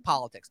intergalactic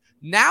politics?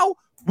 Now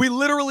we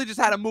literally just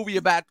had a movie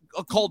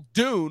called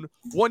Dune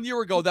 1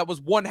 year ago that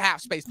was one half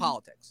space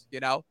politics.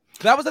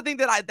 That was the thing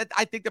that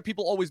I think that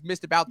people always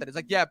missed about that. It's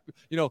like, yeah,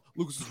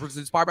 Lucas was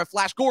inspired by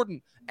Flash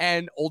Gordon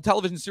and old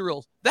television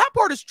serials. That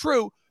part is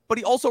true, but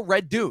he also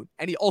read Dune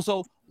and he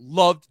also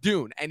loved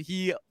Dune, and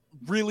he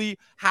really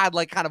had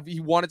like kind of, he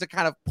wanted to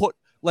kind of put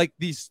like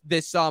this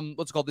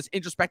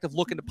introspective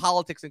look into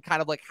politics and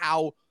kind of like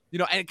how,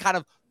 and kind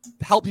of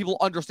help people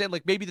understand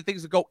like maybe the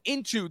things that go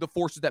into the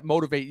forces that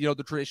motivate,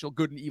 the traditional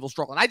good and evil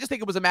struggle. And I just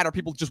think it was a matter of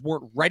people just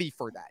weren't ready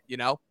for that,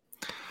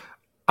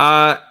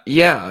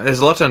 Yeah, there's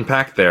a lot to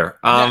unpack there.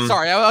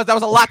 Sorry, that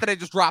was a lot that I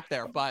just dropped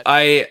there, but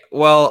I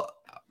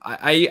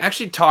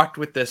actually talked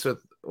with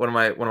one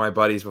of my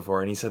buddies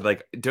before, and he said,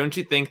 like, don't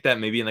you think that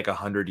maybe in like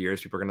 100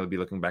 years people are going to be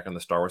looking back on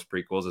the Star Wars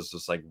prequels as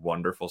just like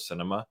wonderful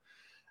cinema?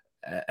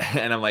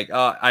 And I'm like,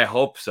 oh, I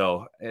hope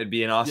so. It'd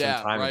be an awesome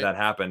Yeah, time if right. that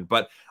happened.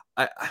 But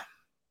I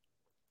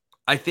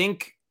I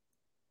think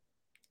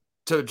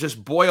to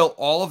just boil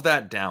all of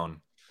that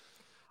down,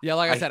 Yeah,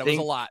 like I I said, it was a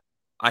think lot.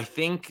 I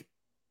think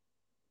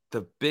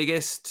the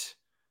biggest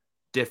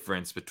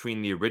difference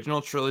between the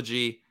original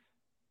trilogy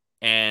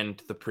and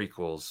the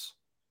prequels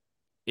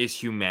is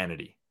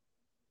humanity.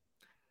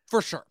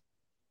 For sure.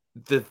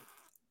 The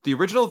the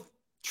original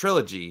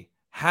trilogy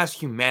has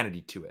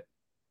humanity to it.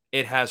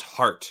 It has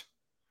heart.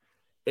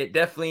 It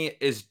definitely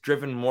is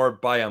driven more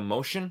by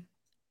emotion.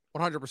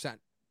 100%.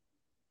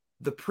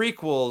 The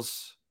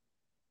prequels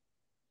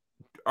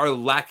are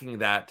lacking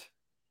that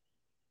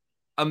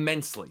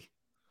immensely.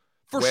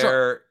 For sure.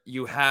 Where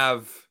you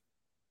have,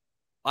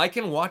 I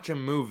can watch a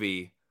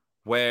movie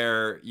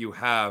where you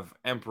have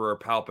Emperor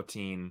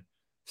Palpatine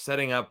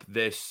setting up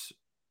this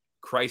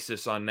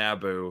crisis on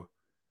Naboo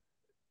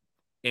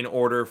in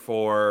order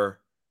for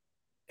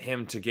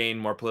him to gain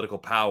more political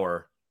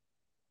power.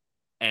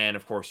 And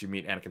of course, you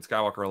meet Anakin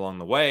Skywalker along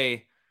the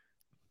way.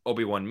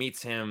 Obi-Wan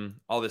meets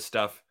him, all this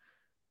stuff.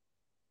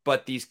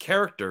 But these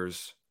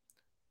characters,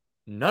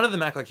 none of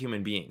them act like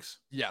human beings.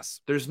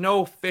 Yes. There's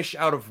no fish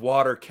out of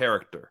water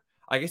character.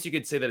 I guess you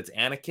could say that it's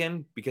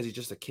Anakin because he's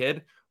just a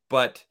kid,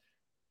 but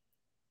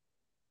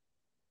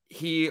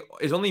he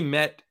is only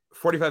met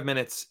 45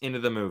 minutes into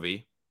the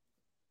movie.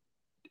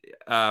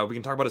 We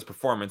can talk about his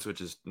performance,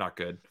 which is not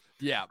good.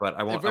 Yeah. But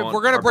I won't. If I we're won't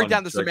going to harp break on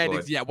down the Drake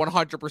semantics, Lloyd. yeah,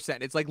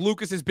 100%. It's like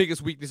Lucas's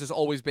biggest weakness has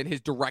always been his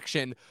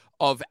direction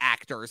of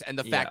actors and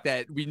the Yeah. fact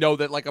that we know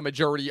that like a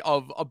majority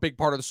of a big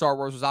part of the Star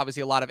Wars was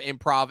obviously a lot of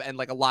improv and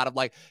like a lot of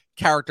like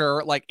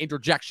character like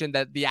interjection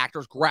that the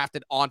actors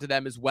grafted onto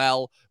them as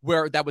well,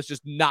 where that was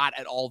just not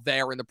at all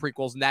there in the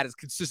prequels, and that has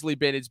consistently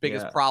been its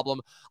biggest Yeah. problem.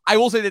 I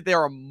will say that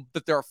there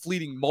are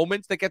fleeting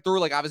moments that get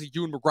through, like obviously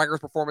Ewan McGregor's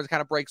performance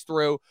kind of breaks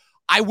through.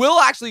 I will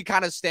actually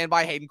kind of stand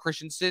by Hayden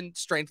Christensen,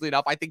 strangely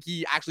enough. I think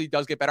he actually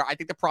does get better. I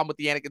think the problem with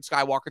the Anakin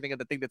Skywalker thing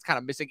and the thing that's kind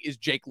of missing is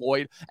Jake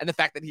Lloyd and the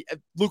fact that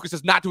Lucas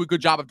does not do a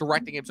good job of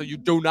directing him, so you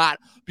do not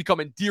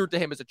become endeared to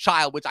him as a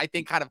child, which I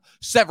think kind of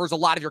severs a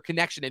lot of your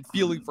connection and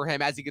feeling for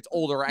him as he gets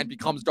older and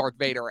becomes Darth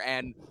Vader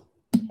and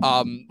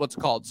what's it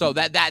called? So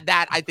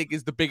that I think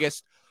is the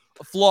biggest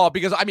flaw,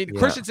 because I mean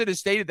Christensen has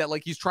stated that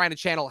like he's trying to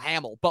channel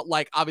Hamill, but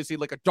like obviously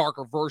like a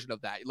darker version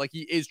of that. Like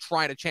he is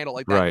trying to channel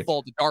like that Right.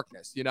 fall to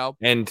darkness, you know?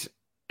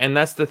 And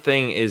that's the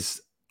thing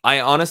is, I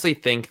honestly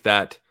think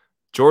that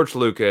George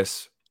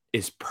Lucas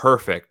is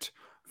perfect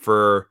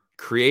for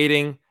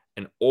creating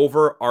an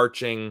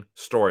overarching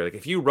story. Like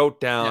if you wrote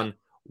down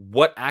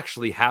what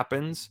actually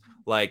happens,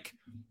 like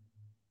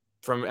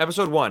from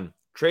episode 1,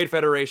 Trade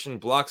Federation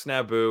blocks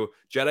Naboo,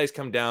 Jedi's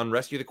come down,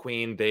 rescue the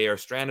Queen, they are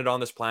stranded on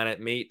this planet,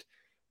 meet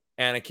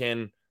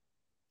Anakin.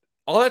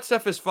 All that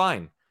stuff is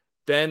fine.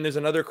 Then there's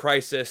another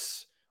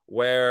crisis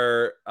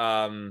where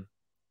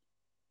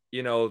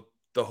you know,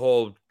 the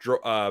whole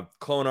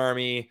clone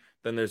army,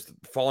 then there's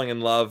falling in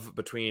love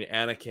between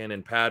Anakin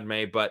and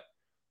Padme, but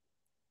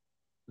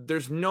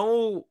there's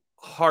no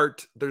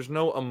heart, there's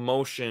no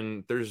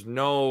emotion, there's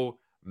no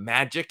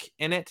magic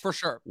in it. For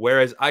sure.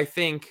 Whereas I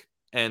think,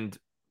 and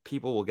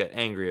people will get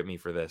angry at me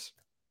for this,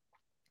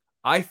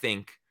 I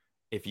think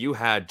if you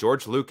had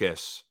George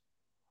Lucas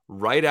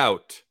write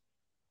out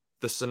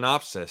the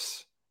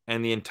synopsis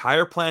and the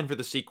entire plan for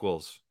the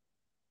sequels,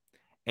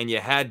 and you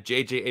had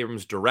J.J.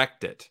 Abrams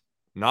direct it,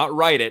 not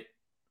write it,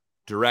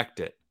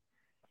 direct it,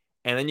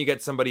 and then you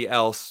get somebody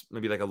else,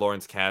 maybe like a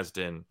Lawrence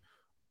Kasdan,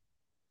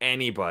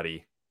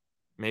 anybody,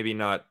 maybe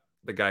not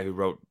the guy who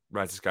wrote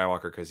Rise of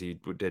Skywalker because he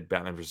did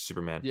Batman vs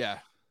Superman, Yeah.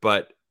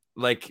 but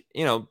like,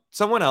 you know,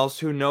 someone else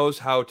who knows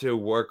how to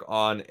work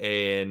on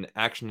an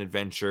action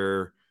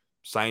adventure,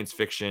 science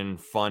fiction,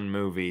 fun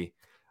movie,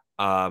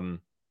 to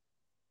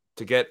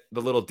get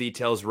the little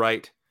details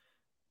right.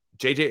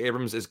 J.J.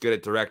 Abrams is good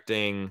at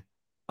directing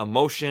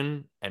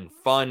emotion and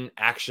fun,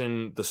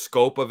 action, the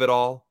scope of it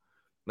all.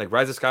 Like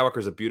Rise of Skywalker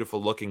is a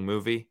beautiful looking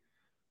movie,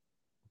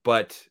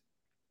 but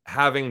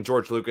having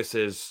George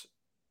Lucas's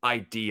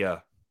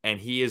idea, and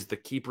he is the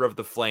keeper of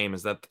the flame,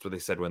 is that's what they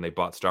said when they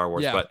bought Star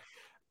Wars. Yeah. But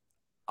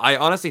I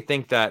honestly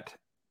think that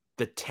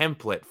the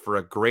template for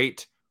a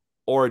great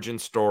origin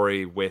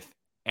story with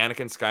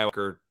Anakin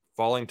Skywalker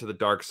falling to the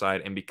dark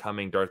side and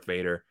becoming Darth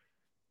Vader,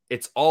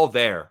 it's all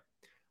there.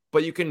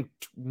 But you can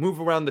move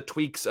around the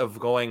tweaks of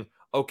going,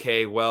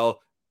 okay,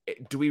 well,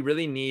 do we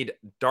really need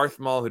Darth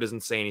Maul, who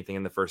doesn't say anything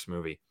in the first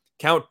movie?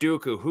 Count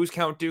Dooku. Who's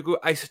Count Dooku?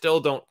 I still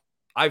don't.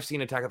 I've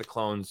seen Attack of the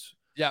Clones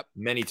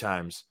many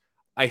times.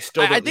 I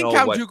still don't I think know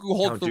Count what Dooku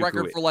holds Count the Dooku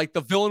record is. for like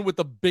the villain with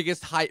the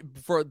biggest hype,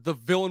 for the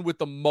villain with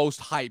the most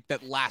hype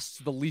that lasts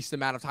the least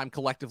amount of time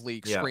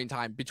collectively screen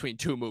time between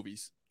two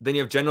movies. Then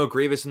you have General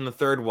Grievous in the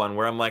third one,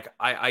 where I'm like,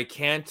 I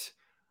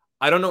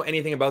don't know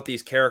anything about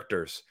these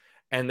characters.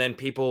 And then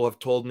people have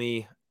told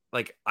me,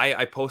 like,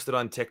 I posted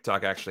on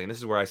TikTok actually, and this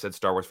is where I said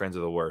Star Wars fans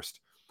are the worst.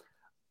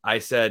 I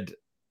said,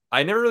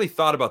 I never really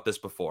thought about this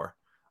before.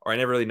 or I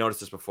never really noticed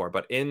this before,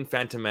 but in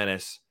Phantom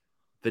Menace,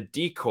 the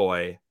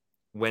decoy,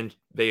 when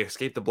they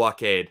escape the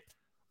blockade,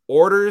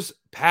 orders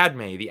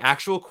Padme, the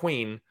actual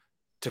queen,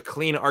 to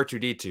clean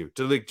R2D2,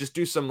 to like just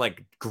do some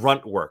like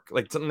grunt work,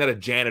 like something that a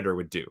janitor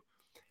would do.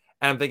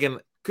 And I'm thinking,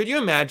 could you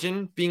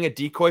imagine being a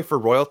decoy for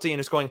royalty and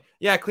just going,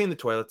 yeah, clean the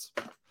toilets,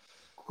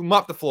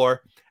 mop the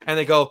floor, and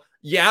they go,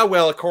 yeah,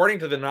 well, according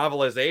to the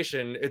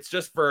novelization, it's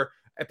just for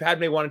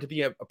Padme wanted to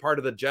be a part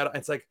of the Jedi.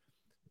 It's like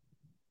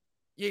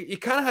you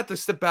kind of have to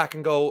step back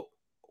and go,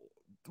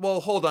 well,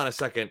 hold on a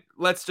second.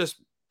 Let's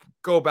just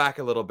go back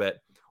a little bit.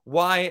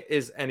 Why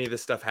is any of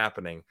this stuff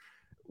happening?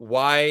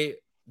 Why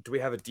do we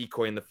have a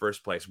decoy in the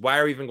first place? Why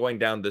are we even going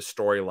down this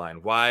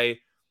storyline? Why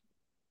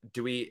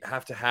do we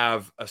have to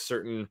have a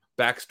certain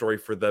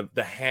backstory for the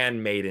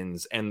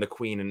handmaidens and the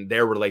queen and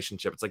their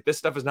relationship? It's like, this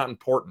stuff is not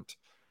important.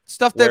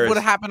 Stuff that would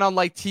happen on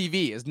like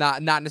TV is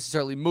not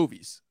necessarily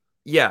movies.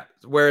 Yeah.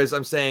 Whereas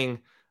I'm saying,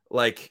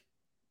 like,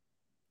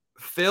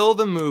 fill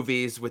the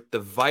movies with the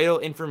vital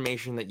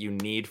information that you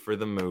need for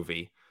the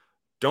movie.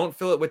 Don't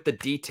fill it with the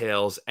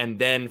details and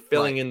then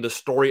filling in the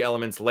story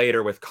elements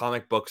later with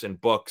comic books and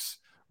books.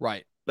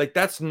 Right. Like,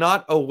 that's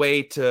not a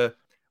way to...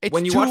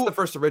 When you watch the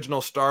first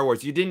original Star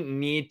Wars, you didn't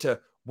need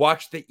to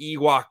watch the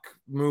Ewok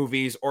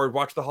movies or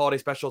watch the holiday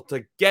special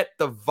to get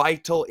the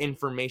vital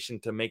information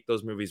to make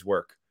those movies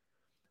work.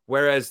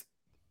 Whereas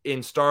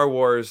in Star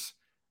Wars,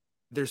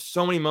 there's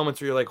so many moments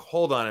where you're like,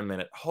 hold on a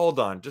minute, hold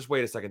on, just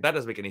wait a second. That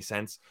doesn't make any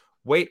sense.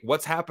 Wait,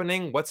 what's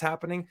happening? What's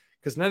happening?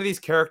 Because none of these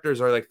characters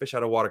are like fish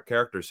out of water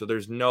characters. So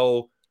there's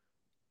no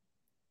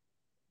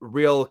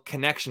real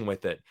connection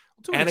with it.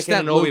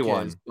 Anakin and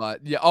Obi-Wan.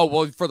 But yeah, oh,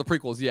 well, for the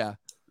prequels, yeah.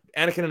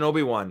 Anakin and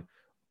Obi-Wan,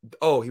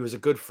 oh, he was a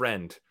good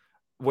friend.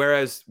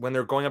 Whereas when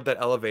they're going up that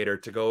elevator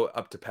to go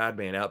up to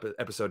Padme in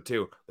episode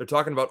 2, they're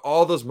talking about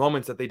all those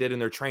moments that they did in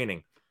their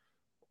training.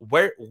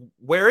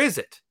 Where is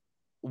it?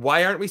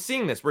 Why aren't we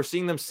seeing this? We're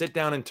seeing them sit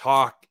down and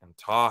talk and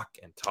talk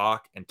and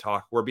talk and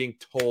talk. We're being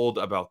told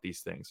about these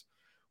things.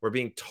 We're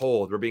being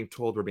told.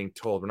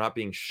 We're not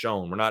being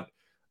shown. We're not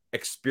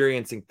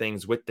experiencing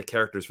things with the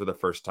characters for the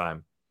first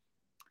time.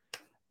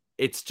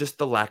 It's just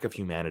the lack of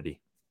humanity.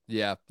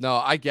 Yeah, no,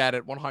 I get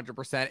it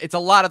 100%. It's a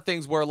lot of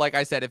things where, like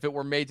I said, if it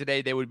were made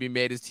today, they would be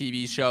made as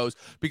TV shows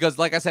because,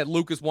 like I said,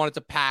 Lucas wanted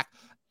to pack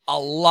a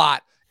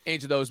lot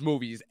into those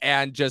movies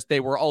and just they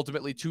were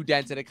ultimately too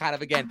dense. And it kind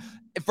of, again,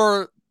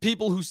 for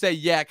people who say,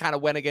 yeah, it kind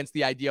of went against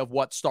the idea of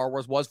what Star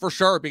Wars was, for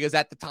sure, because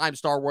at the time,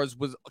 Star Wars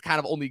was kind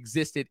of only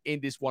existed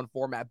in this one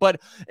format.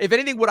 But if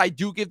anything, what I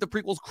do give the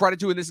prequels credit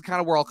to, and this is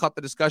kind of where I'll cut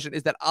the discussion,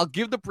 is that I'll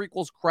give the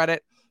prequels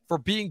credit for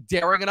being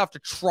daring enough to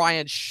try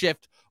and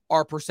shift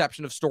our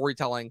perception of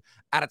storytelling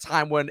at a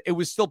time when it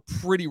was still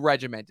pretty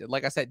regimented.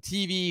 Like I said,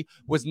 TV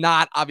was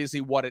not obviously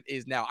what it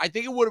is now. I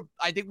think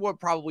what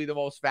probably the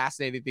most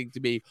fascinating thing to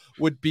me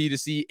would be to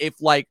see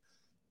if like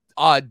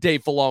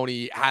Dave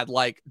Filoni had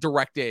like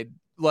directed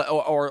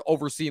or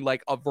overseen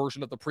like a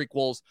version of the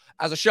prequels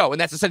as a show. And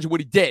that's essentially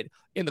what he did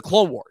in the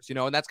Clone Wars, you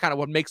know, and that's kind of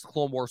what makes the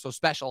Clone Wars so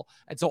special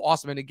and so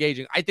awesome and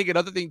engaging. I think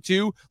another thing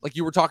too, like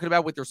you were talking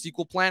about with their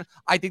sequel plan,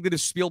 I think that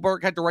if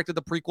Spielberg had directed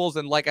the prequels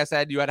and like I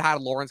said, you had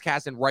Lawrence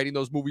Kasdan writing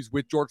those movies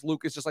with George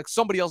Lucas, just like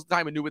somebody else at the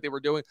time and knew what they were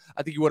doing,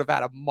 I think you would have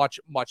had a much,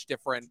 much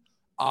different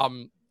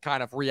kind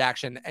of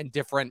reaction and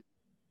different,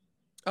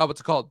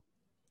 what's it called?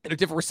 And a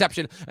different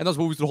reception, and those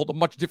movies would hold a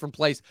much different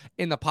place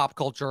in the pop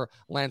culture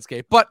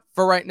landscape. But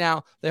for right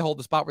now, they hold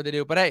the spot where they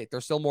do. But hey,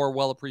 they're still more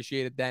well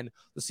appreciated than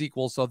the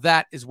sequels. So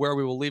that is where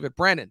we will leave it.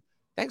 Brandon,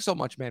 thanks so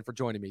much, man, for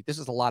joining me. This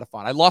is a lot of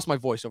fun. I lost my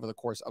voice over the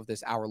course of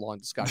this hour-long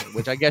discussion,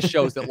 which I guess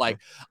shows that like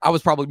I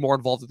was probably more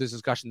involved with this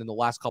discussion than the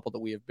last couple that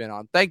we have been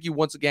on. Thank you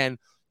once again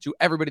to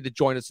everybody that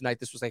joined us tonight.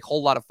 This was a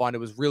whole lot of fun. It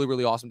was really,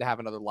 really awesome to have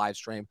another live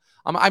stream.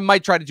 I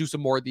might try to do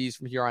some more of these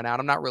from here on out.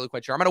 I'm not really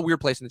quite sure. I'm at a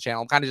weird place in the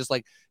channel. I'm kind of just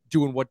like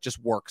doing what just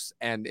works,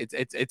 and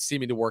it's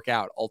seeming to work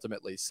out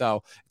ultimately.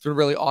 So it's been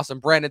really awesome.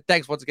 Brandon,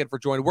 thanks once again for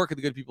joining. Where can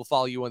the good people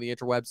follow you on the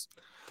interwebs?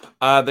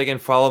 They can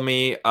follow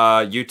me.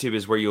 YouTube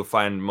is where you'll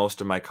find most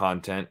of my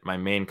content, my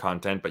main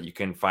content, but you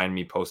can find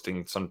me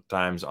posting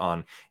sometimes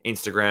on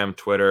Instagram,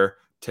 Twitter,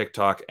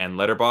 TikTok, and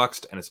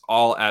Letterboxd, and it's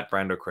all at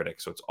Brandocritic.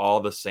 So it's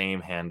all the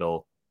same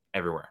handle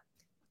everywhere.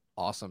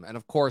 Awesome. And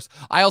of course,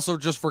 I also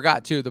just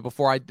forgot too that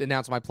before I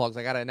announce my plugs,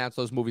 I got to announce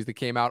those movies that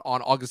came out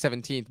on August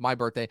 17th, my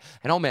birthday.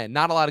 And oh man,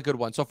 not a lot of good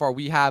ones. So far,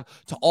 we have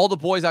To All the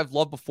Boys I've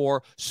Loved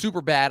Before,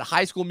 Superbad,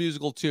 High School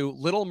Musical 2,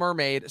 Little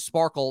Mermaid,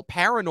 Sparkle,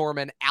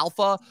 Paranorman,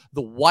 Alpha,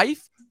 The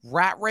Wife,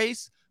 Rat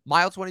Race,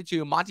 Mile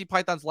 22, Monty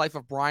Python's Life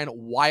of Brian,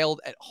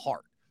 Wild at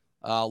Heart.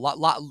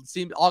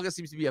 August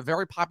seems to be a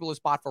very popular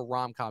spot for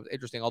rom-coms.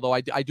 Interesting. Although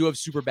I do have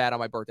Superbad on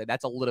my birthday.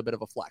 That's a little bit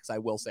of a flex. I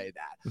will say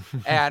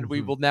that. And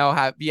we will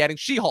now be adding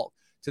She-Hulk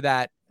to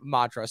that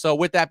mantra. So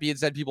with that being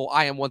said, people,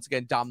 I am once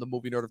again Dom, the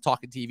movie nerd of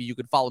Talking TV. You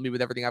can follow me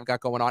with everything I've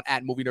got going on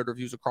at Movie Nerd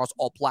Reviews across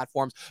all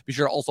platforms. Be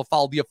sure to also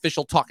follow the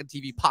official Talking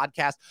TV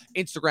podcast,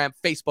 Instagram,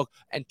 Facebook,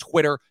 and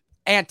Twitter.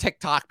 and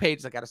TikTok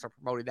pages. I got to start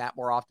promoting that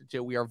more often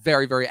too. We are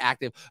very, very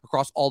active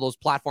across all those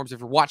platforms. If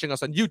you're watching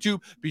us on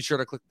YouTube, be sure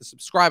to click the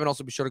subscribe, and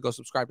also be sure to go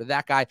subscribe to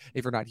that guy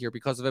if you're not here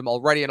because of him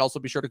already. And also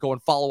be sure to go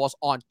and follow us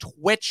on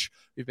Twitch.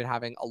 We've been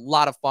having a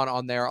lot of fun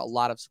on there, a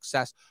lot of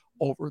success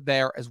over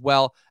there as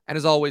well. And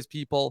as always,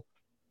 people,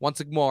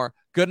 once more,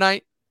 good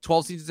night.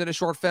 12 seasons in a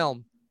short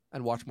film,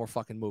 and watch more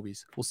fucking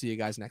movies. We'll see you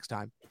guys next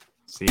time.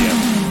 See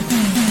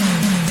ya.